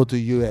go to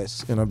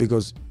US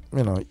because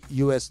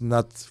US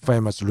not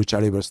famous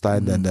lucha libre style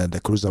than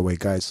the cruiserweight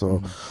guy.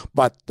 So,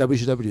 but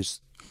WCW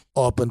is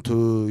open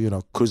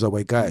to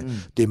cruiserweight guy,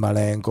 Dean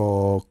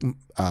Malenko,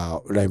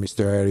 Rey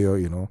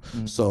Mysterio.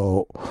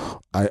 So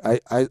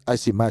I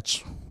see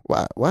much.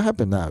 What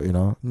happened now?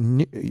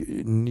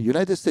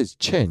 United States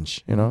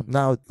changed.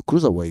 Now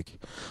cruiserweight.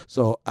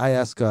 So I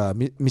asked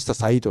Mr.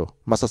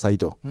 Masa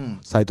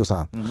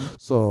Saito-san.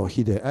 So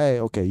he did. Hey,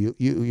 okay,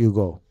 you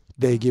go.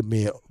 They give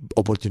me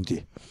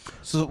opportunity.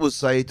 So was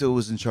Saito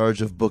was in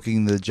charge of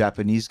booking the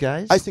Japanese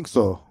guys? I think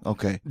so.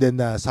 Okay. Then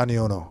Sonny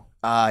Ono.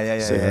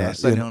 Yeah.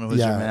 Sonny Ono was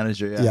your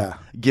manager. Yeah.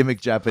 Gimmick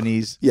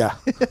Japanese. Yeah.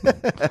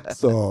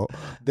 So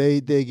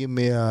they give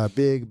me a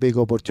big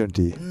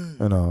opportunity.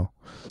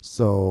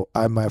 So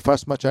my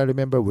first match I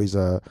remember was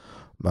Rey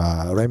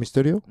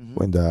Mysterio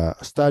when the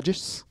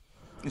Sturgis.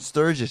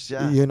 Sturgis,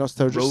 yeah.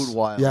 Sturgis. Road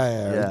Wild.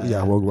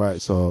 Yeah, Road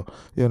Wild. So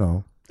I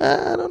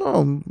don't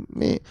know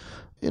me.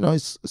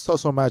 It's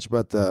so much,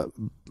 but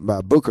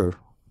Booker,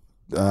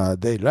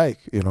 they like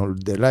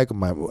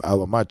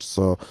our match.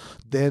 So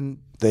then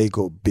they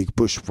go big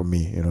push for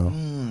me.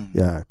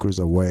 Yeah,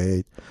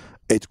 cruiserweight,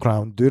 8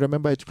 Crown. Do you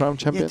remember 8 Crown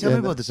champion? Yeah, tell me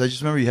about this. I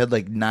just remember you had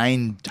like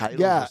 9 titles.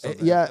 Yeah, or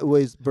something. it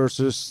was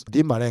versus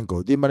Dean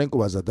Malenko. Dean Malenko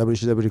was a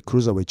WCW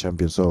cruiserweight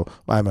champion. So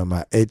I'm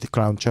a 8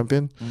 Crown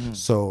champion.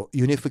 So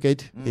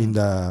unificate in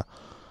the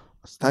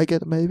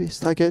Stargate, maybe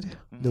Stargate,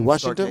 the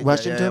Washington,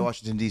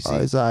 Washington D.C.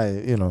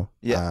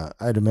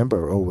 I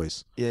remember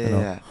always.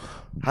 Yeah.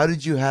 How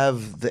did you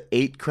have the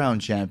 8 Crown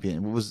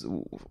champion?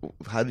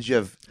 How did you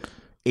have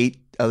 8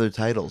 other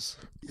titles.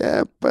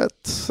 Yeah, but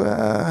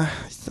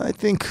I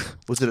think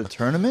Was it a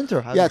tournament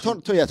or how? yeah,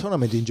 did you-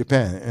 tournament in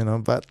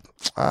Japan, but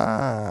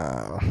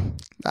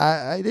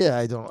I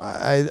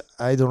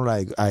don't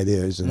like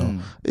ideas,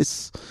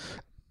 It's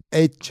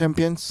 8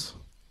 champions,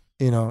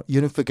 you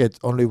don't forget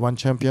only one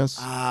champions.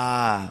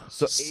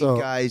 So 8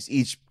 guys,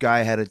 each guy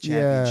had a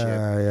championship.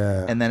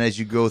 Yeah. And then as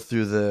you go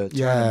through the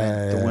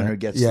tournament, the winner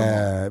gets them all.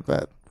 Yeah,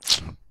 but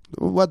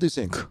what do you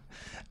think?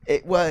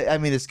 Well, I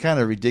mean, it's kind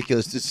of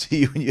ridiculous to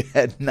see when you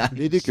had 9.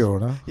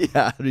 Ridiculous, no?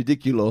 Yeah,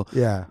 ridiculo.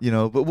 Yeah.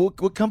 But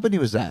what company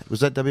was that?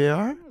 Was that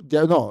WAR?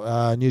 Yeah,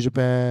 no, New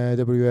Japan,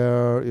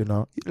 WR,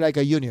 like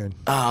a union.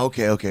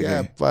 Okay, Yeah,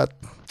 okay. but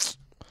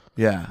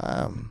Yeah.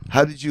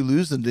 How did you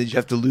lose them? Did you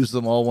have to lose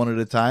them all one at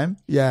a time?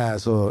 yeah,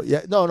 so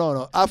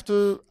no.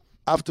 After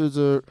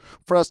the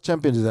first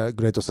champion is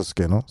Great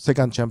Sasuke, no?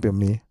 Second champion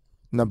me.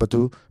 Number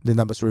 2, the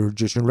number 3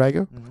 Jushin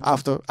Liger.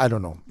 After, I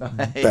don't know.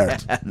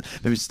 Bert.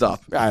 Maybe stop.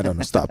 I don't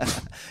know. Stop.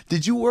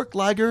 Did you work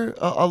Liger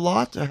a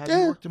lot? Have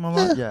you worked him a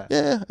lot?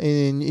 Yeah.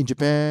 In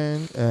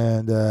Japan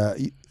and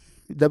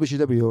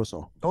WCW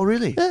also. Oh,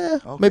 really? Yeah,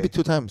 Okay. maybe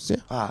 2 times.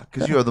 Yeah.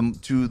 Because you are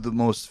the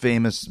most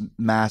famous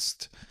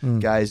masked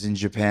guys in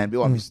Japan.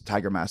 Well, obviously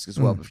Tiger Mask as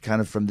well, but kind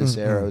of from this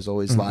era, it was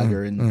always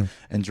Liger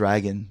and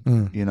Dragon.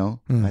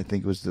 I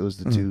think it was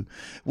the 2.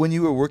 When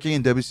you were working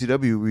in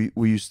WCW,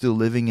 were you still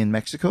living in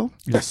Mexico?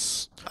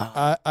 Yes.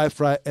 I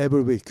fly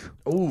every week.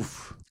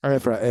 Oof. I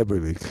fly every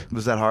week.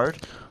 Was that hard?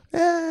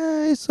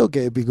 Yeah, it's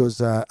okay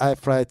because I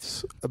fly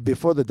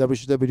before the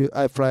WCW.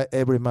 I fly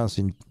every month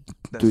to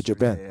true.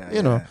 Japan.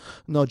 Yeah.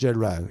 No jet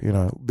lag.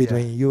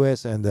 Between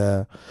US and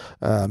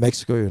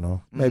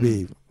Mexico.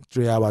 Maybe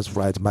 3 hours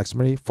flight,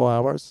 maximally 4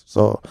 hours.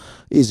 So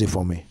easy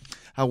for me.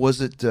 How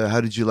was it? How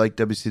did you like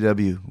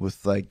WCW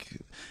with like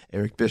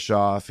Eric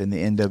Bischoff and the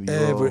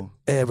NWO?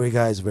 Every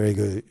guy is very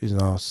good,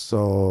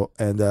 So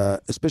and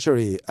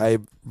especially I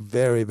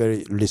very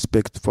very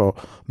respect for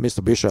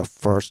Mr. Bischoff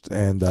first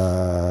and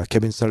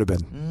Kevin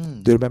Sullivan.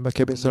 Do you remember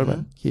Kevin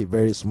Sullivan? He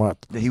very smart.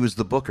 He was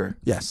the booker.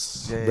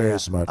 Yes, Yeah, very yeah.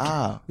 smart.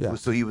 Yeah.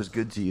 So he was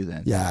good to you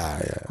then. Yeah.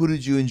 Who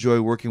did you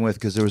enjoy working with?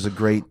 Because there was a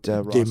great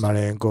roster. Dean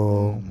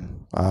Malenko,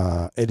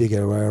 Eddie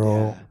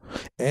Guerrero,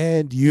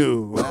 and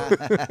you.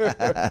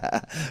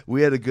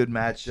 We had a good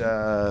match.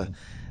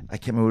 I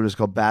can't remember what it was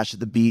called. Bash at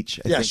the Beach.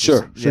 I think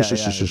Sure. in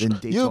You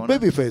Daytona.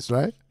 babyface,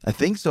 right? I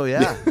think so.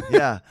 Yeah,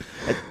 yeah.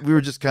 We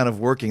were just kind of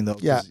working though.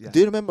 'cause, Yeah. Do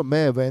you remember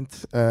main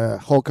event?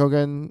 Hulk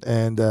Hogan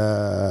and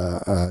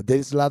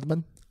Dennis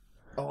Rodman.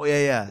 Oh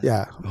yeah.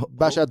 Yeah,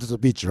 Bash at the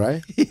Beach,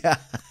 right? Yeah.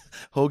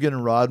 Hogan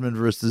and Rodman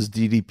versus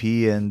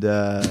DDP and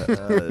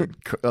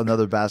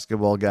another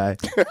basketball guy.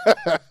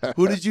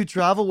 Who did you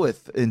travel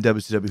with in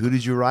WCW? Who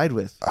did you ride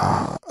with?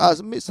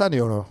 Sonny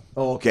Ono.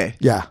 Oh, okay.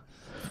 Yeah.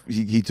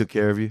 He took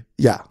care of you?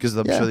 Yeah. Because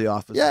I'm sure the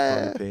office is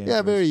probably paying for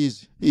it. very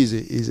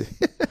easy.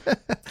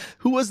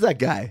 Who was that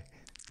guy?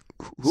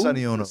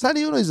 Sonny Ono.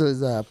 Sonny Ono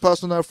is a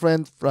personal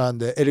friend from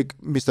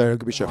Mr.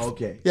 Eric Bischoff. Oh,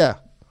 okay. Yeah.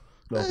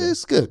 Okay.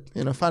 It's good.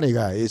 Funny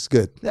guy. It's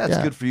good. That's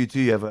good for you too.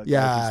 You have a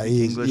guy who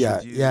can speak English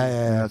with you,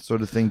 that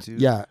sort of thing too.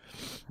 Yeah.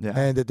 Yeah.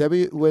 And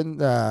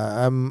when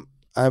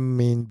I'm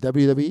in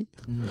WWE,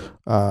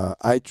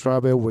 I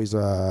travel with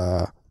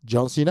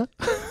John Cena,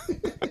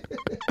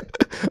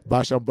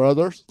 Basham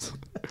Brothers,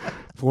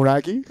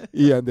 Funaki,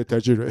 and the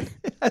Tajiri.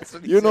 That's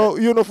what he You know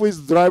who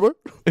is the driver?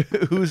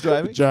 said. Who's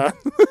driving? John.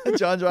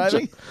 John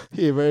driving?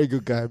 He a very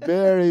good guy.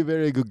 Very,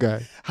 very good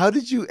guy. How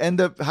did you end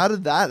up? How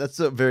did that? That's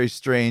a very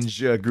strange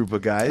group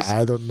of guys.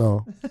 I don't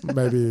know.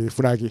 Maybe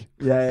Funaki.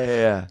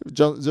 Yeah.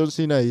 John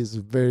Cena is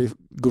very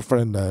good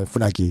friend,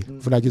 Funaki.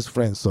 Funaki's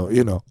friend. So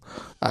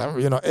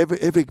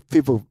every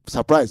people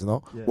surprised.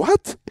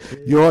 What?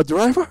 You're a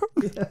driver?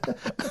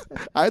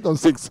 I don't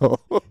think so.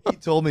 He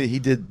told me he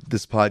did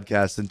this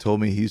podcast and told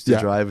me he used to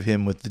drive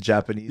him with the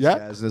Japanese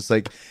guys, and it's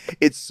like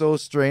it's so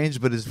strange,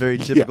 but it's very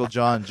typical.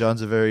 John.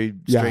 John's a very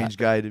strange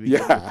guy to be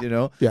with,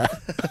 Yeah.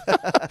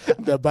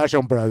 The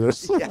Basham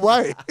brothers.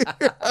 Why?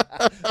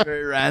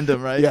 Very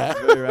random, right? Yeah.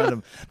 Very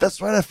random.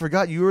 That's right. I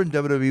forgot you were in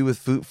WWE with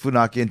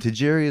Funaki and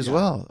Tajiri as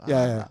well.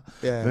 Yeah.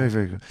 Very,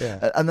 very good.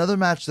 Yeah. Another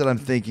match that I'm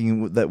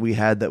thinking that we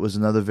had that was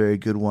another very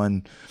good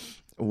one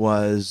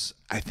was,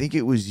 I think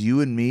it was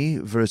you and me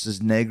versus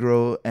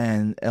Negro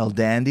and El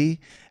Dandy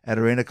at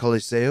Arena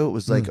Coliseo. It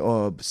was like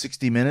a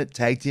 60-minute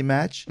tag team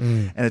match,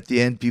 and at the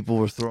end, people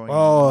were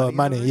throwing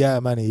money. Yeah,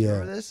 money. Yeah.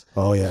 Remember this?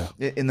 Oh yeah.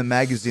 In the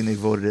magazine, they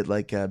voted it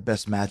like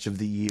best match of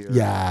the year.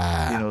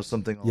 Yeah.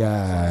 Something.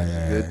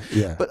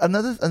 Yeah. But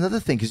another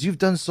thing, because you've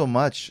done so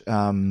much,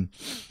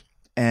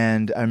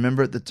 and I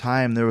remember at the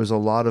time there was a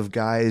lot of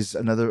guys,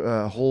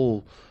 another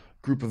whole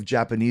group of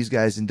Japanese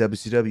guys in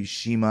WCW,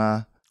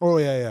 Shima. Oh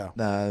yeah.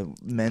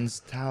 Men's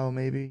Tao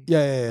maybe.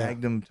 Yeah.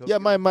 Magnum. Tokyo. Yeah,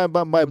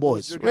 my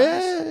boys. your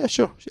guys? Yeah,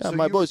 sure. Yeah, So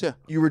my boys. Yeah.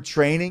 You were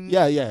training.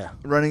 Yeah.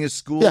 Running a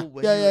school. Yeah.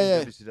 when you were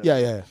in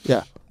WCW?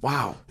 Yeah.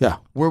 Wow. Yeah.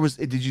 Where was?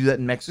 Did you do that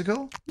in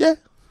Mexico? Yeah.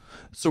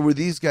 So were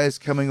these guys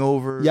coming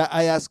over? Yeah,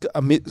 I ask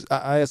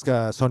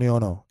Sonny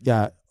Ono.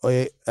 Yeah,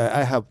 I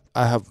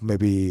have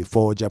maybe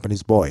 4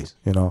 Japanese boys.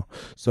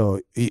 So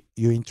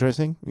you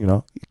interesting?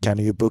 Can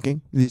you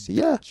booking? They say,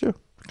 yeah, sure,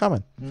 come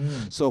on.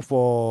 So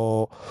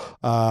for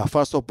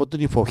first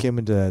opportunity for him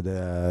in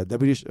the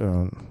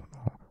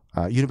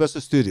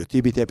Universal Studio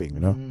TV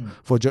taping.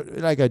 For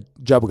like a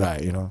job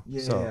guy.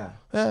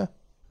 Yeah.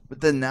 But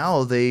then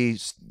now they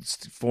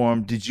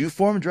formed. Did you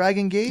form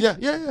Dragon Gate?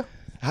 Yeah.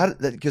 How did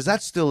that? Because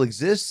that still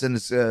exists and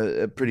it's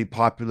a pretty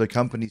popular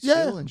company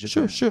still in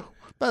Japan. Sure.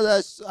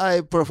 But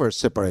I prefer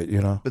separate.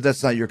 But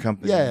that's not your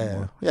company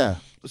anymore. Yeah.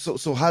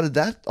 So how did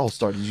that all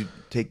start? Did you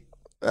take?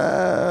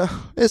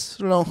 It's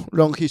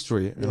long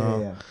history.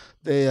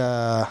 They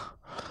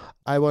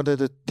I wanted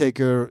to take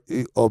care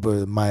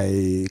over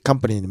my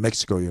company in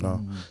Mexico.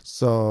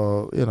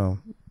 So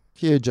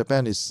here in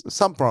Japan is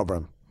some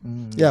problem.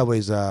 Yeah,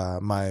 with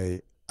my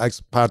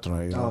ex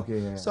partner.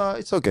 So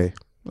it's okay.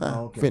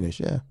 Finish.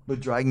 Yeah. But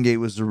Dragon Gate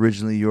was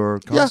originally your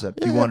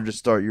concept. You wanted to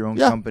start your own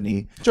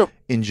company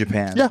in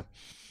Japan. Yeah.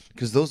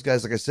 Because those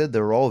guys, like I said,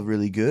 they're all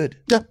really good.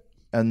 Yeah.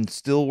 And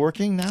still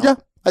working now? Yeah,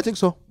 I think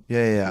so.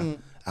 Yeah.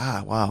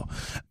 Ah, wow.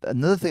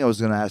 Another thing I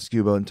was going to ask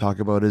you about and talk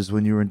about is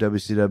when you were in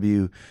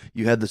WCW,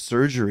 you had the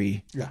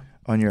surgery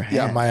on your hand.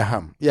 Yeah, my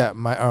arm. Yeah,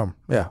 my arm.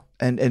 Yeah.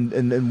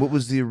 And what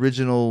was the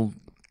original...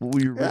 What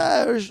were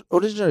your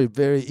originally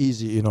very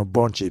easy,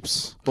 bone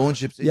chips. Bone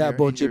chips in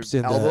bone chips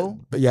in elbow?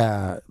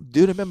 Do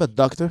you remember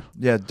doctor?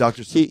 Yeah,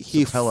 Dr. He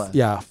Sapella.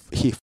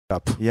 he f***ed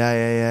up.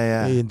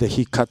 Yeah. And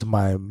he cut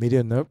my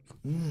median nerve.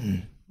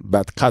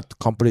 But cut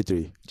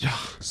completely.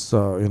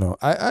 So,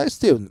 I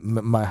still,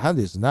 my hand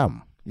is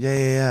numb.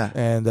 Yeah.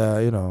 And,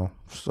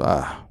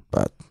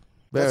 but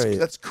very...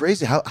 That's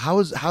crazy.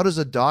 How does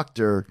a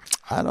doctor...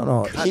 I don't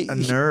know. Cut a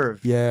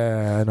nerve?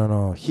 Yeah, I don't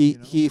know. He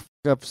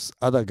f***s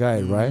other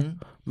guy, right?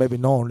 Maybe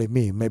not only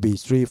me, maybe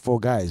 3-4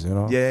 guys,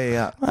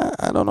 Yeah.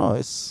 I don't know.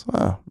 It's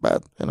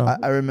bad,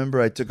 I remember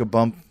I took a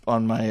bump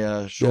on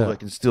my shoulder. Yeah. I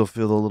can still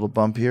feel the little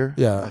bump here.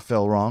 Yeah. I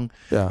fell wrong.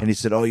 Yeah. And he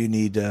said, "Oh, you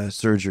need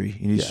surgery.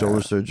 You need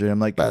shoulder surgery." I'm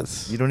like,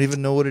 But- "You don't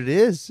even know what it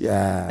is."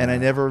 Yeah. And I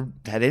never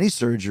had any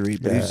surgery,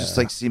 but he was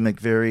just seemed like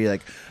very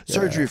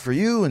surgery for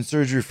you and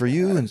surgery for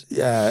you and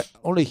Yeah,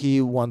 only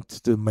he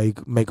wants to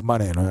make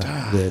money,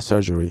 the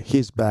surgery.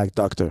 He's back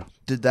doctor.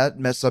 Did that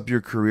mess up your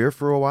career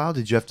for a while?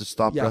 Did you have to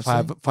stop Yeah,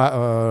 wrestling?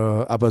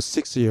 about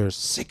 6 years.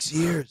 6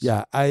 years.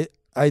 Yeah,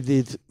 I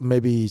did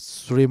maybe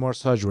 3 more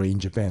surgery in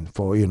Japan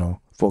for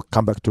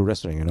come back to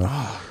wrestling.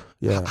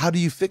 Yeah. How do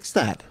you fix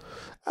that?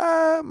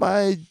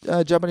 My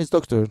Japanese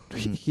doctor,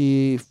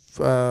 he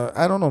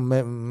I don't know,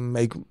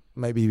 make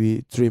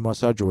maybe 3 more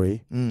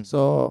surgery.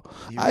 So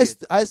I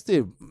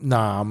still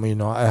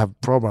I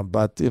have problem,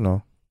 but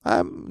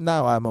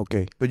I'm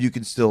okay. But you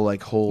can still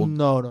hold.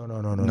 No,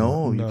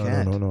 you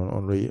can't. No,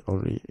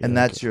 only. And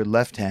that's your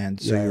left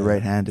hand, so you're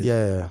right-handed.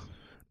 Yeah.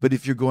 But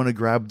if you're going to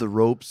grab the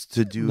ropes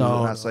to do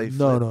an acai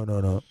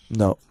flip,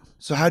 no.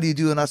 So how do you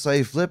do an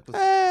acai flip?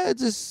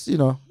 Just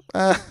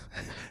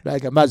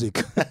like a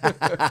magic.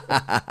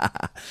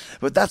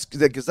 But that's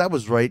because that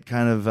was right,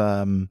 kind of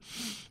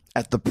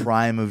at the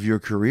prime of your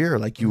career.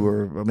 Like you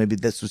were, or maybe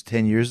this was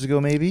 10 years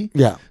ago, maybe.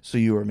 Yeah. So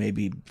you were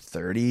maybe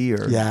 30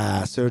 or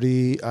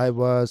 30. I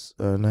was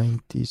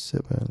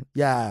 97.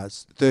 Yeah,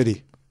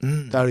 30.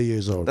 30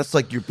 years old. That's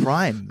like your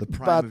prime, the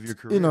prime of your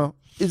career.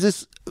 It's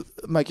just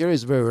my career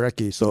is very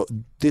lucky. So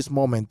this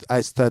moment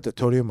I started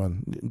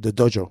Toriumon, the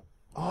dojo.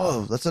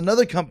 Oh, that's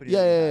another company.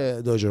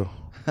 Yeah, dojo.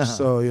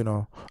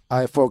 So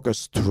I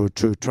focus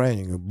to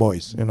training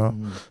boys.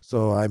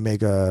 So I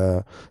make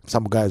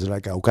some guys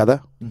like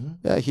Okada.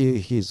 Yeah,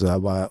 he's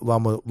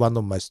one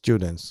of my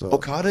students. So.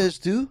 Okada is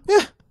too.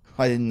 Yeah,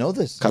 I didn't know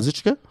this.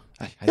 Kazuchika.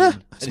 Yeah,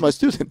 it's my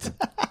student.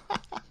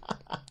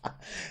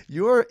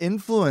 Your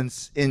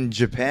influence in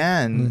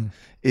Japan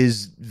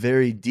is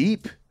very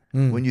deep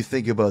when you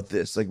think about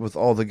this, like with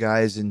all the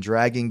guys in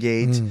Dragon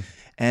Gate.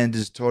 And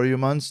is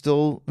Toriumon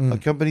still a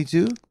company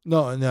too?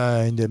 No,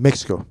 in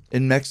Mexico.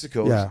 In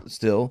Mexico,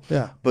 still.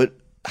 Yeah. But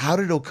how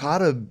did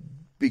Okada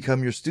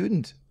become your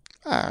student?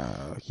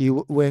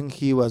 When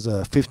he was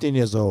 15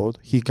 years old,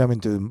 he came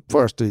into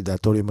first to the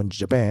Toriumon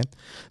Japan.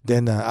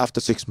 Then after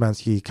 6 months,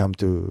 he come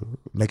to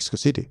Mexico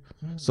City.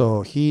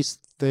 So he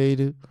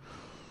stayed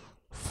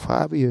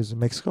 5 years in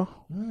Mexico.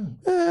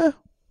 Yeah.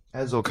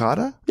 As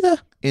Okada? Yeah.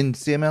 In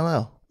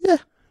CMLL? Yeah.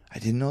 I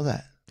didn't know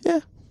that.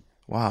 Yeah.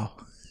 Wow.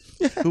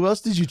 Who else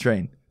did you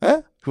train?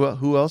 Huh?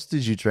 Who else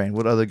did you train?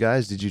 What other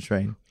guys did you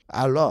train?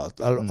 A lot.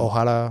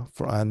 Ohara,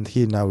 and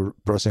he now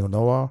Pro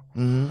Noah.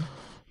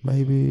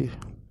 Maybe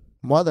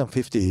more than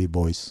 50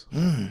 boys.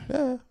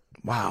 Yeah.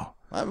 Wow.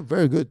 I'm a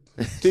very good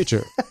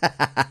teacher.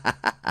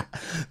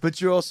 But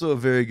you're also a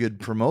very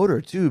good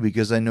promoter too,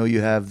 because I know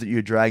you have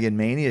your Dragon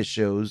Mania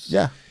shows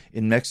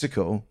in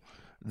Mexico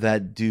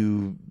that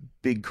do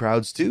big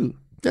crowds too.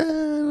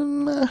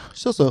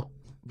 So.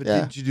 But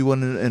did you do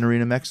one in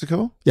Arena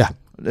Mexico? Yeah.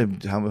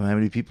 How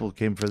many people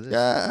came for this?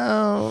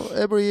 Yeah,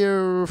 every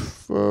year,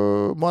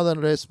 more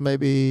than less,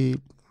 maybe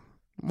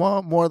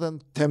more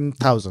than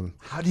 10,000.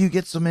 How do you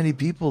get so many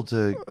people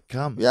to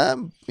come? Yeah,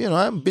 I'm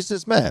a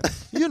businessman.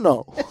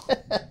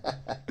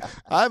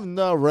 I'm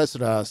no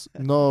wrestler,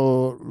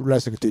 no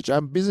wrestling teacher.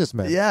 I'm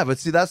businessman. Yeah, but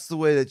see, that's the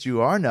way that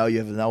you are now.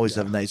 You always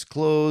have nice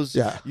clothes.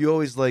 Yeah. You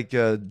always like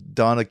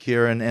Donna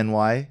Kieran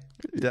NY.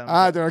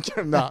 I don't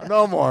care.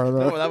 No more.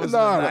 No, that was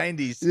no, in the no.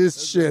 90s. This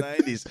That's shit.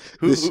 The 90s.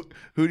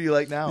 Who do you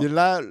like now?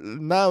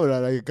 Now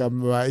like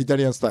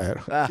Italian style,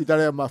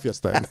 Italian mafia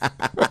style.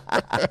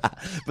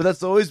 But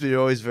that's always been, you're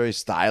always very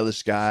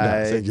stylish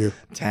guy. Yeah, thank you.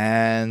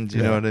 Tanned,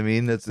 you know what I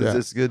mean?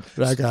 That's good.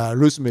 Like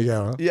Luis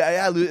Miguel. Huh?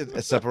 Yeah,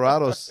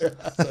 Separados.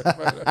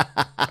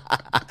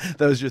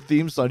 That was your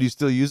theme song. Do you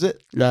still use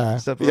it? Yeah,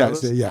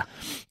 Separados? yeah.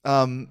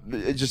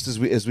 Just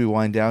as we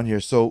wind down here.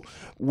 So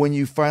when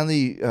you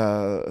finally,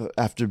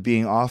 after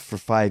being off for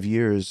 5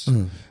 years,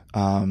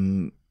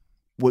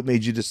 what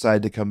made you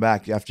decide to come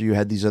back after you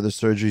had these other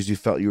surgeries? You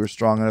felt you were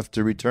strong enough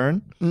to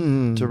return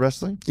to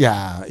wrestling?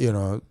 Yeah,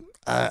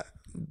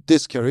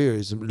 this career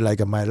is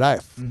like my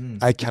life.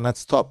 I cannot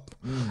stop.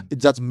 It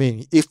doesn't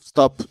mean if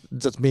stop.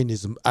 That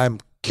means I'm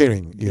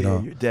killing.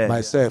 you're dead,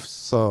 myself.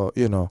 So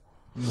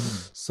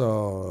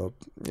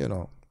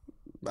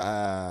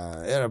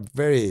era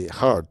very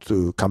hard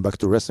to come back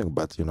to wrestling,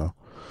 but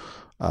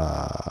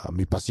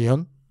mi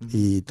pasión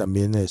y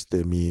también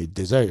mi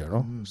desire,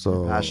 no?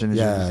 So passion is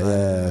your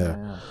desire.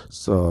 Yeah.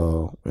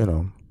 So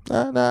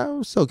now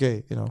it's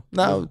okay.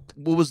 Now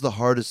What was the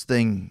hardest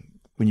thing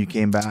when you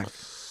came back?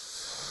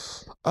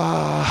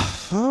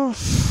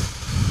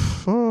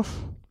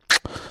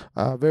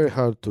 Very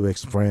hard to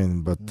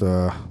explain, but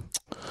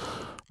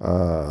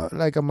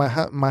like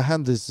my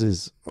hand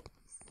is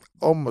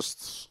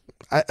almost.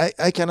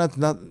 I cannot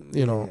not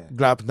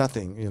grab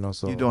nothing.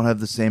 So You don't have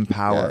the same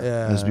power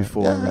as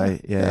before,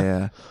 right?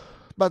 Yeah.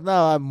 But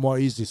now I'm more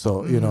easy,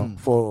 so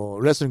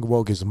for wrestling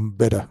work is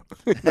better.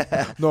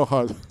 No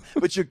hard.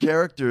 But your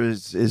character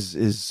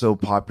is so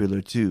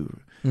popular too.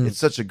 It's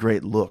such a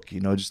great look,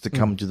 just to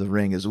come to the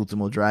ring as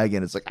Ultimo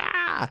Dragon. It's like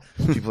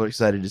people are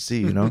excited to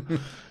see. Do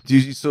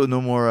you still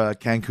no more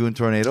Cancun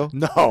Tornado?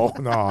 No.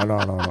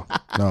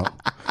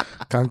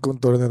 Cancun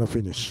Tornado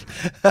finish.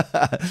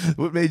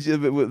 What made you?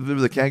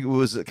 The Cancun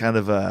was it kind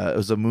of it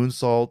was a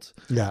moonsault,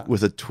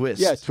 with a twist.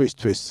 Yeah,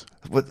 twist.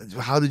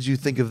 How did you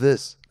think of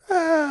this?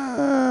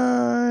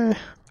 I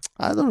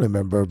don't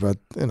remember, but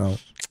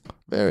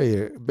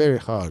very very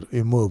hard.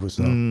 You move,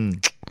 so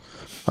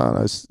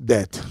it's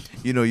dead.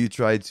 You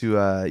tried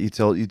to. You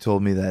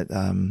told me that.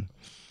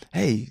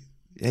 Hey,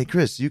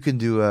 Chris, you can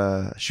do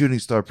a shooting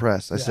star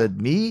press. I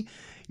said, me?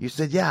 You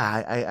said,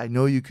 yeah. I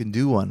know you can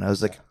do one. I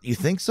was like, you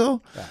think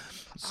so? Yeah.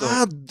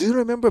 So, do you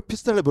remember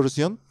Pista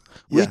Revolution?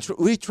 Yeah.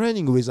 We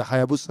training with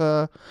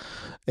Hayabusa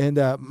and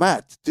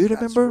Matt. Do you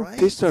remember right.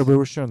 Pista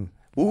Revolution?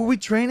 What were we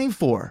training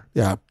for?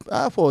 Yeah,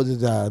 for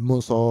the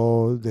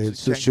moonsault, the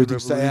shooting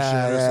star.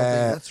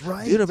 Yeah. That's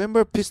right. Do you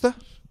remember Pista?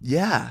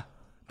 Yeah.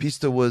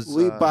 Pista was...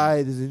 We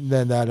buy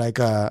like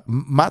a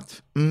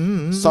mat,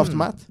 soft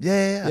mat.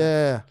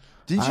 Yeah.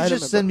 Didn't you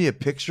just send me a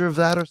picture of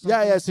that or something?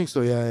 Yeah, I think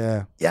so.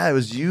 Yeah. Yeah, it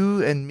was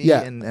you and me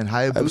and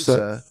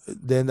Hayabusa.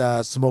 Then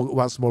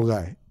one small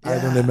guy. I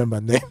don't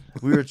remember name.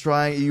 We were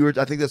trying.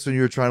 I think that's when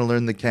you were trying to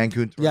learn the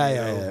Cancun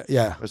Tornado.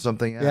 Yeah. Or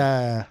something.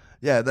 Yeah.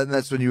 Then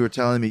that's when you were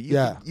telling me.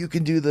 You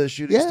can do the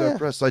shooting star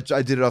press. So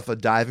I did it off a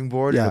diving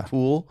board in a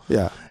pool.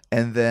 Yeah.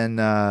 And then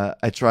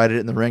I tried it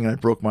in the ring and I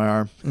broke my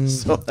arm.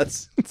 So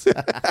that's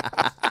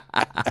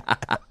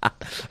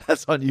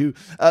that's on you.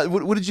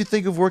 What did you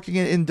think of working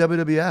in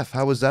WWF?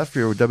 How was that for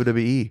you, or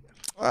WWE?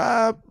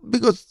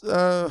 Because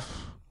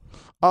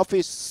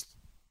office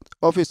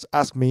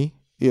asked me,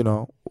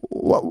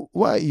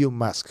 why you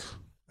mask?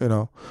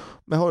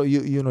 Mejor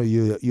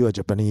you are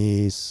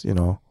Japanese,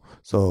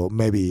 so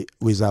maybe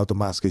without a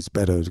mask is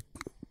better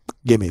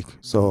gimmick.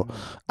 So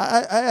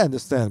I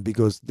understand,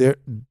 because do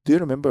you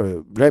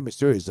remember Rey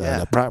Mysterio is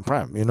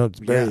Prime? It's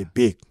very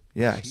big.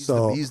 Yeah,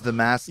 he's the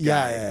mask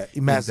guy.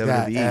 Yeah, mask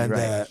guy, WWE, and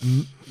right?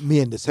 me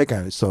in the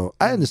second. So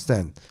I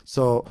understand.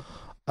 So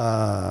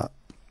I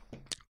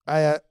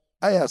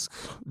ask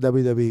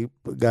WWE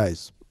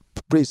guys,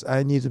 please,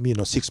 I need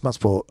 6 months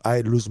for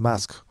I lose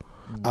mask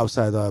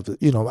outside of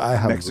I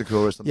have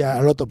Mexico or something.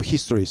 Yeah, a lot of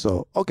history.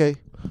 So okay,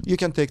 you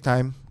can take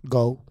time,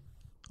 go.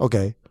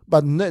 Okay,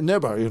 but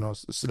never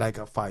it's like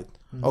a fight.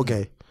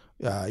 Okay,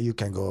 you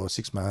can go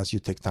 6 months. You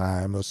take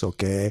time. It's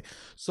okay.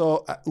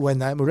 So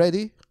when I'm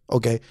ready,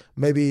 okay,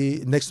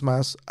 maybe next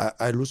month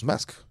I lose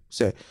mask.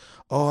 Say,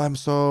 oh, I'm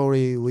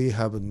sorry, we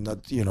have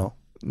not no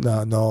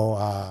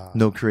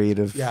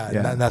creative.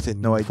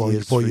 Nothing. No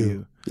ideas for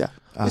you. Yeah,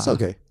 it's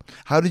okay.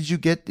 How did you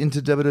get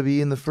into WWE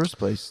in the first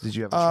place? Did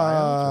you have a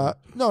tryout?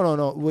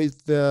 No.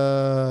 With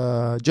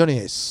Johnny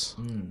Ace.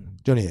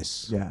 Johnny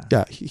Ace.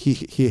 Yeah.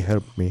 He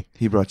helped me.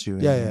 He brought you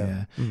in.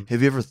 Yeah.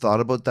 Have you ever thought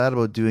about that?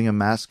 About doing a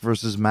mask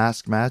versus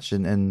mask match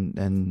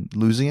and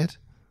losing it?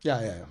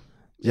 Yeah,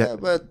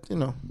 but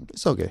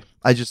it's okay.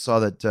 I just saw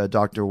that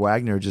Dr.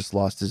 Wagner just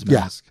lost his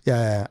mask.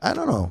 Yeah. I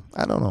don't know.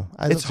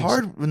 It's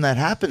hard when that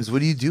happens.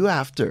 What do you do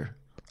after?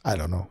 I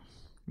don't know.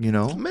 You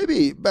know?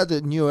 Maybe, but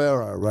a new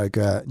era, like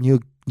new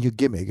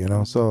gimmick, you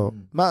know. So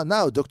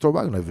now Dr.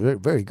 Wagner very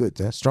very good,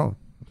 strong.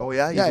 Oh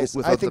yeah, Yeah, He's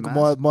I think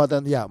more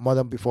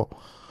than before.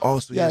 Oh,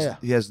 so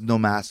he has no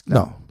mask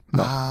now.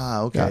 No.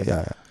 Ah, okay.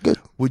 Yeah. Good.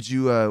 Would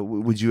you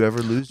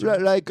ever lose your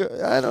Like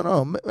I don't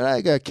know,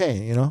 like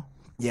Kane, you know.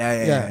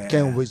 Yeah.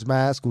 Kane with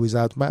mask,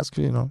 without mask,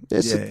 you know.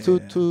 It's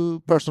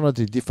two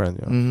personality different.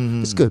 You know?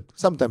 Mm-hmm. It's good.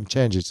 Sometimes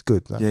change. It's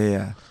good.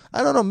 Yeah.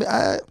 I don't know.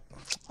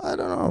 I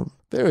don't know.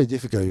 Very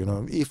difficult, you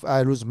know. If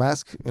I lose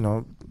mask, you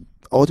know,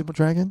 Ultimate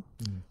Dragon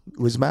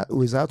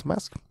without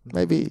mask,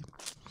 maybe.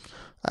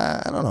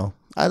 I don't know.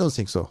 I don't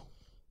think so.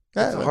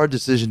 It's a hard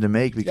decision to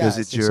make because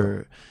I it's think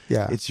your,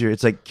 so.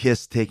 it's like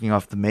Kiss taking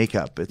off the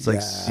makeup. It's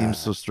like seems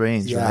so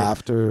strange, Yeah, right?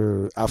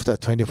 after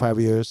 25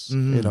 years,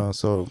 you know.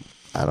 So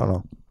I don't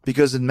know.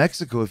 Because in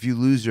Mexico, if you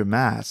lose your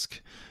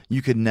mask,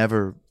 you could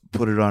never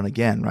put it on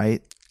again,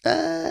 right?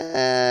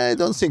 I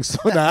don't think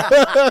so now.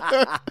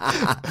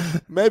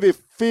 Maybe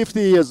 50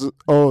 years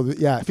old.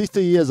 Yeah,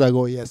 50 years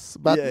ago, yes.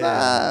 But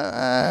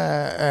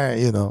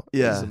you know,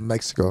 it's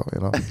Mexico, you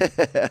know.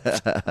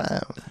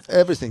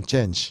 Everything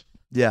changed.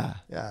 Yeah.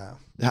 Yeah.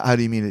 How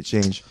do you mean it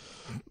changed?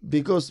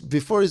 Because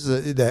before is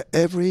the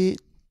every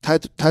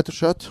title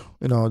shot,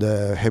 you know,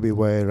 the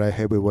heavyweight, light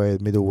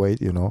heavyweight, middleweight,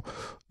 you know,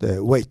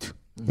 the weight,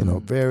 you know,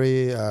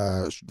 very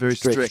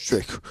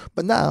strict.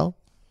 But now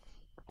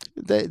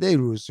they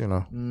lose, you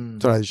know,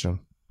 tradition.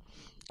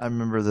 I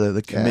remember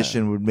the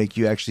commission would make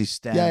you actually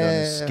stand on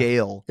a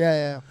scale.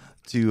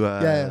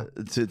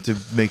 To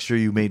make sure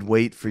you made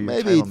weight for your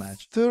title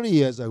match. 30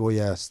 years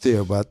ago,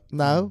 still, but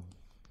now,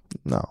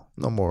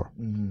 no more.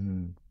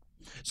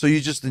 So you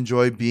just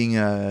enjoy being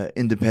an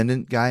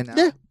independent guy now?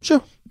 Yeah,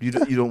 sure. You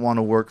don't want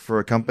to work for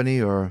a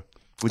company, or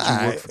would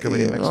you work for a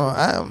company in Mexico?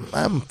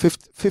 I'm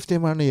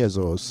 51 years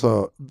old,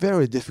 so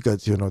very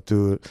difficult, you know,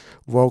 to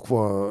work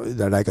for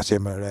like I say,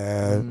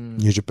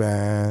 New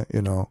Japan,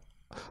 you know,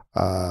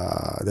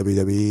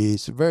 WWE.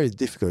 It's very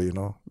difficult, you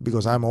know,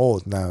 because I'm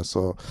old now.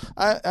 So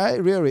I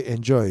really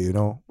enjoy, you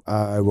know.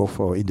 I work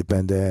for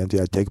independent.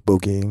 I take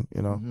booking,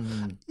 you know,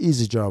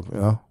 easy job, you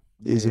know.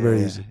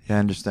 Very easy. Yeah, I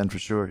understand for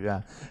sure.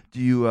 Yeah. Do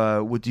you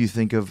what do you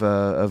think of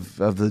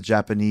the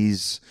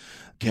Japanese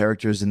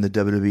characters in the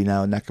WWE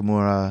now?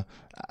 Nakamura,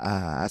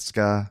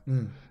 Asuka.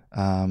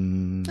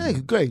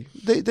 Great.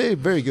 They're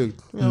very good.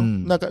 You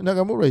know,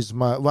 Nakamura is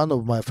one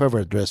of my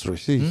favorite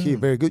wrestlers. He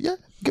very good. Yeah,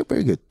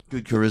 very good.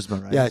 Good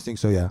charisma, right? Yeah, I think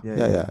so. Yeah.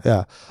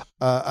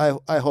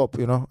 I hope,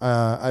 you know.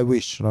 I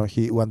wish, you know,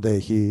 one day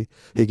he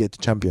get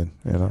champion.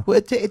 You know. Well,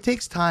 it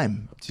takes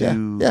time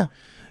to. Yeah.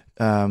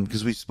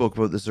 Because we spoke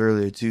about this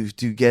earlier,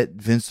 to get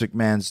Vince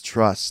McMahon's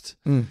trust,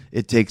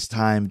 it takes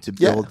time to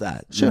build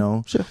that, you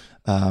know? Sure.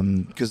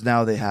 Because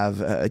now they have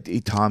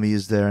Itami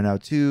is there now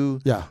too.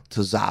 Yeah.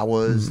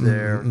 Tozawa is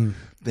there.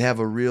 They have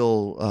a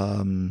real,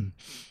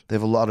 they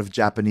have a lot of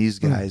Japanese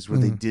guys where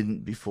they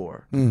didn't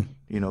before.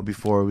 You know,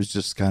 before it was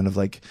just kind of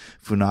like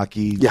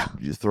Funaki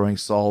throwing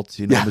salt,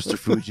 you know, Mr.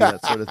 Fuji,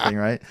 that sort of thing,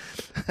 right?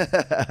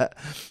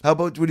 How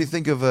about, what do you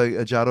think of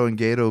Jado and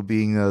Gato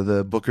being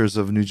the bookers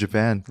of New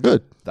Japan?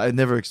 Good. I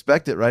never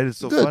expect it, right? It's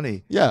so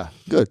funny. Yeah,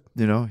 good.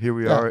 You know, here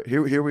we are.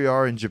 Here we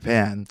are in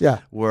Japan. Yeah.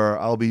 Where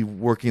I'll be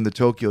working the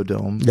Tokyo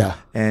Dome. Yeah.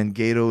 And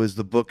Gato is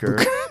the booker,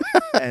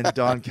 and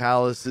Don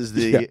Callis is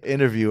the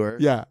interviewer.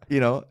 Yeah. You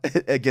know,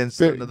 against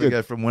another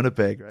guy from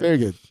Winnipeg. Right? Very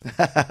good.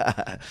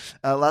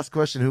 Last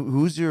question: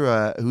 who's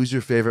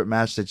your favorite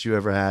match that you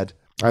ever had?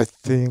 I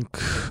think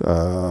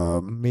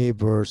me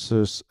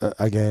versus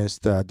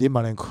against Dean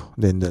Malenko,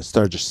 then the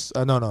Sturgis.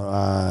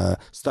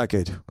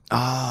 Starcade.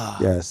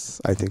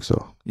 Yes, I think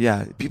so.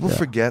 Yeah, people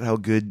forget how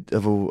good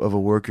of a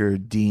worker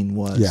Dean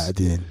was. Yeah,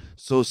 Dean.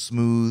 So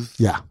smooth.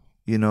 Yeah.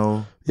 You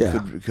know.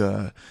 Yeah.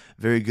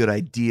 Very good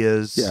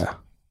ideas. Yeah.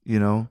 You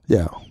know.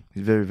 Yeah.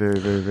 He's very, very,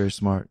 very, very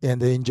smart.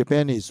 And in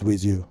Japan, is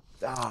with you.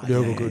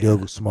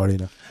 Ryogo smart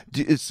enough.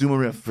 It's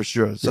Sumo for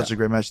sure. Such a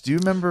great match. Do you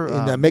remember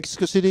in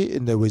Mexico City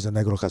with the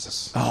Negro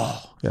Casas?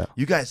 Oh, yeah.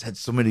 You guys had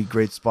so many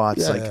great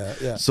spots,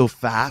 so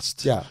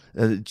fast. Yeah.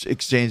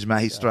 Exchange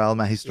magistral.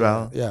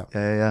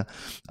 Yeah.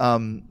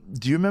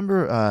 Do you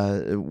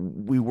remember?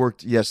 We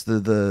worked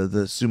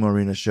the Sumo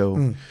Arena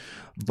show.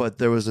 But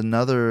there was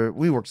another.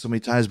 We worked so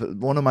many times, but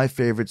one of my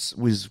favorites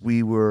was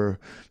we were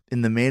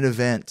in the main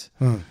event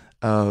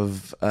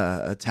of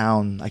a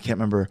town, I can't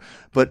remember,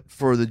 but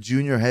for the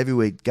junior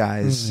heavyweight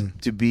guys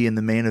to be in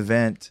the main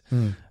event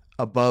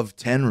above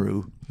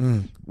Tenryu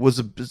was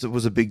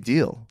a big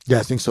deal. Yeah,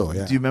 I think so.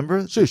 Yeah. Do you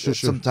remember? Sure.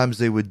 Sometimes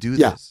they would do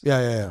this.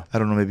 Yeah. I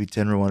don't know. Maybe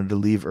Tenryu wanted to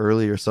leave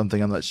early or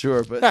something. I'm not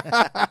sure, but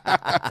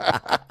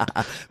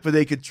but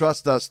they could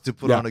trust us to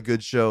put on a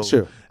good show,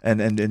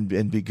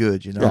 and be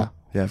good. You know. Yeah.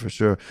 Yeah, for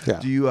sure. Yeah.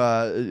 Do you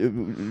are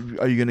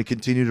you going to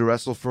continue to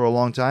wrestle for a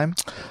long time?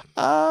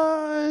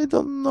 I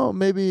don't know.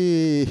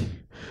 Maybe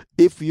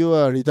if you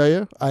are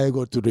retired, I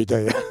go to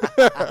retire.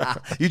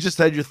 You just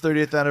had your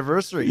 30th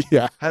anniversary.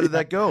 Yeah. How did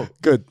that go?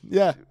 Good.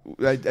 Yeah.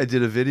 I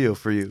did a video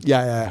for you.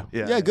 Yeah.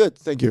 Good.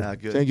 Thank you. Yeah,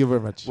 good. Thank you very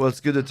much. Well, it's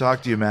good to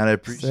talk to you, man. I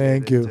appreciate it.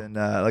 Thank you. And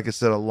like I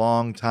said, a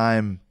long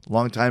time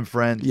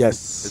friend.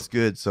 Yes. It's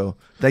good. So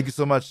thank you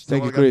so much.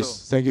 Thank you,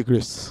 Chris. Thank you,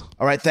 Chris.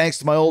 All right, thanks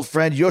to my old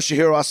friend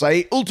Yoshihiro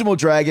Asai, Ultimo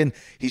Dragon.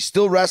 He's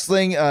still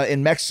wrestling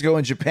in Mexico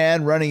and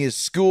Japan, running his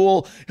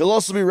school. He'll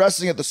also be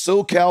wrestling at the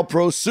SoCal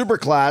Pro Super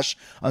Clash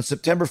on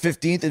September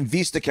 15th in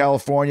Vista,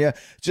 California,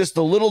 just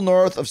a little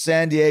north of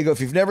San Diego.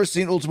 If you've never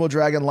seen Ultimo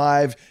Dragon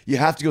live, you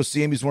have to go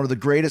see him. He's one of the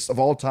greatest of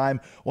all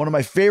time, one of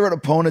my favorite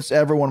opponents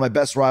ever, one of my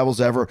best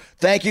rivals ever.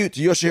 Thank you to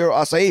Yoshihiro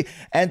Asai,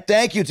 and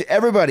thank you to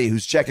everybody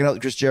who's checking out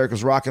Chris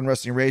Jericho's Rock and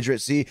Wrestling Rager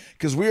at Sea,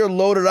 because we are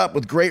loaded up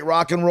with great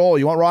rock and roll.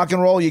 You want rock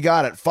and roll? You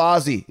got it.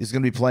 Fozzy is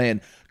going to be playing.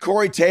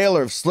 Corey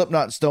Taylor of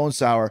Slipknot and Stone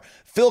Sour.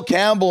 Phil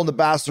Campbell and the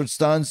Bastard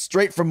Stuns,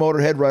 straight from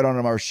Motorhead, right on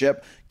our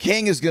ship.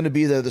 King is going to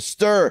be there. The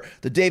Stir,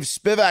 the Dave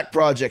Spivak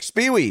Project,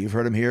 Speewee, you've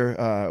heard him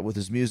here with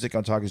his music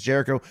on Talk is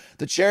Jericho.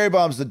 The Cherry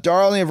Bombs, the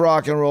darling of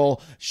rock and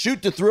roll.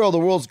 Shoot to Thrill, the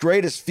world's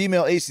greatest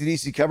female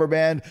AC/DC cover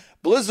band.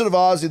 Blizzard of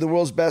Ozzy, the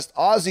world's best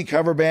Ozzy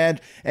cover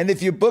band. And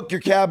if you book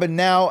your cabin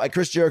now at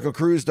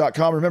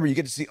ChrisJerichoCruise.com, remember, you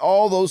get to see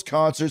all those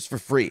concerts for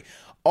free.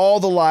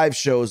 All the live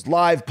shows,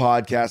 live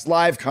podcasts,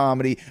 live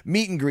comedy,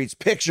 meet and greets,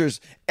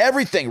 pictures,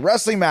 everything,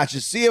 wrestling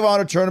matches, Sea of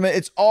Honor tournament,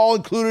 it's all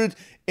included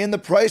in the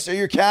price of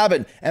your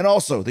cabin. And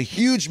also the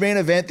huge main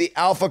event, the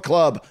Alpha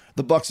Club,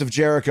 the Bucks of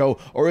Jericho,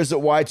 or is it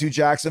Y2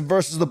 Jackson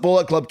versus the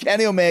Bullet Club,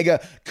 Kenny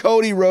Omega,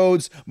 Cody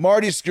Rhodes,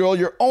 Marty Scurll.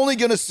 You're only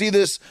going to see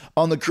this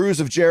on the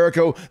Cruise of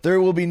Jericho. There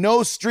will be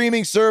no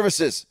streaming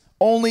services.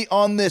 Only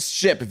on this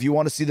ship. If you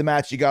want to see the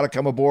match, you got to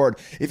come aboard.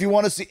 If you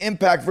want to see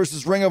Impact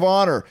versus Ring of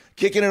Honor,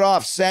 kicking it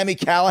off, Sami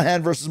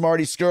Callihan versus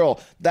Marty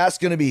Scurll, that's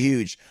going to be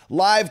huge.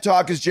 Live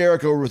Talk is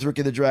Jericho with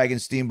Ricky the Dragon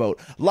Steamboat.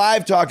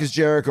 Live Talk is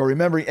Jericho,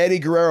 remembering Eddie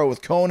Guerrero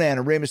with Conan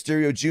and Rey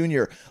Mysterio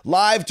Jr.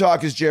 Live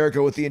Talk is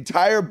Jericho with the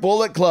entire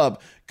Bullet Club.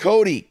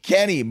 Cody,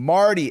 Kenny,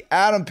 Marty,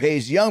 Adam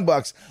Page, Young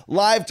Bucks.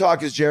 Live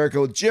Talk is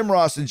Jericho with Jim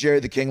Ross and Jerry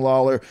the King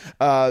Lawler.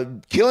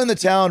 Killing the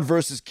Town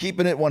versus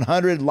Keeping It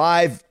 100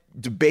 live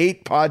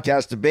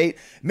podcast debate.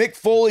 Mick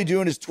Foley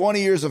doing his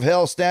 20 Years of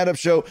Hell stand-up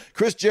show.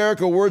 Chris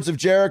Jericho, Words of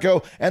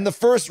Jericho. And the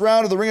first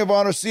round of the Ring of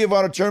Honor, Sea of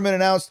Honor tournament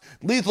announced.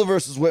 Lethal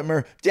versus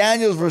Whitmer.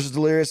 Daniels versus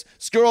Delirious.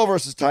 Scurll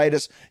versus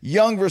Titus.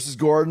 Young versus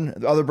Gordon,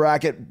 the other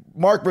bracket.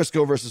 Mark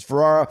Briscoe versus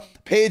Ferrara.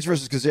 Page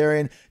versus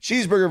Kazarian.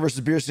 Cheeseburger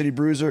versus Beer City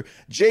Bruiser.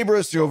 Jay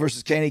Briscoe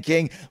versus Kenny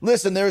King.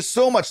 Listen, there's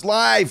so much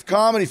live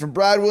comedy from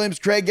Brad Williams,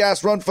 Craig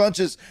Gass, Ron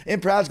Funches,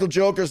 Impractical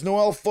Jokers,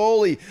 Noel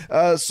Foley,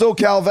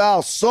 SoCal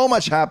Val. So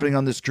much happening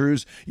on this cruise.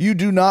 You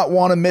do not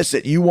want to miss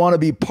it. You want to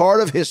be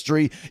part of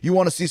history. You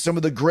want to see some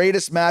of the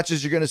greatest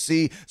matches you're going to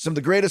see, some of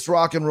the greatest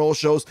rock and roll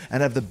shows,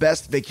 and have the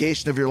best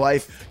vacation of your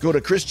life. Go to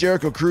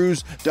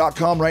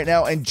ChrisJerichoCruise.com right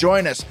now and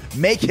join us.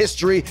 Make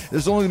history.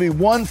 There's only going to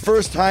be one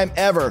first time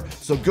ever.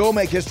 So go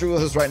make history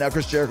with us right now,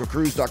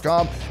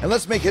 ChrisJerichoCruise.com. And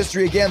let's make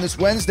history again this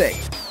Wednesday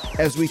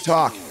as we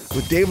talk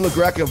with Dave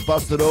LaGreca of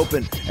Busted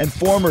Open and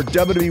former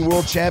WWE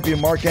World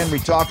Champion Mark Henry,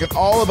 talking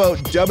all about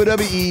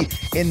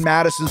WWE in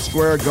Madison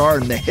Square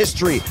Garden, the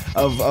history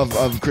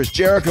of Chris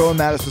Jericho in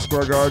Madison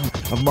Square Garden,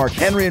 of Mark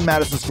Henry in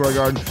Madison Square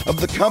Garden,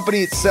 of the company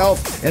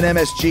itself in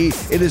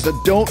MSG. It is a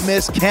don't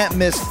miss, can't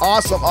miss,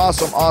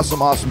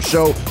 awesome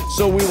show.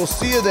 So we will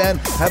see you then.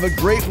 Have a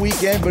great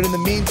weekend, but in the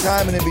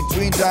meantime and in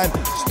between time,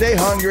 stay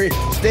hungry,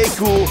 stay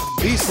cool,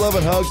 peace, love,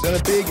 and hugs, and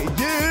a big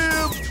yeah!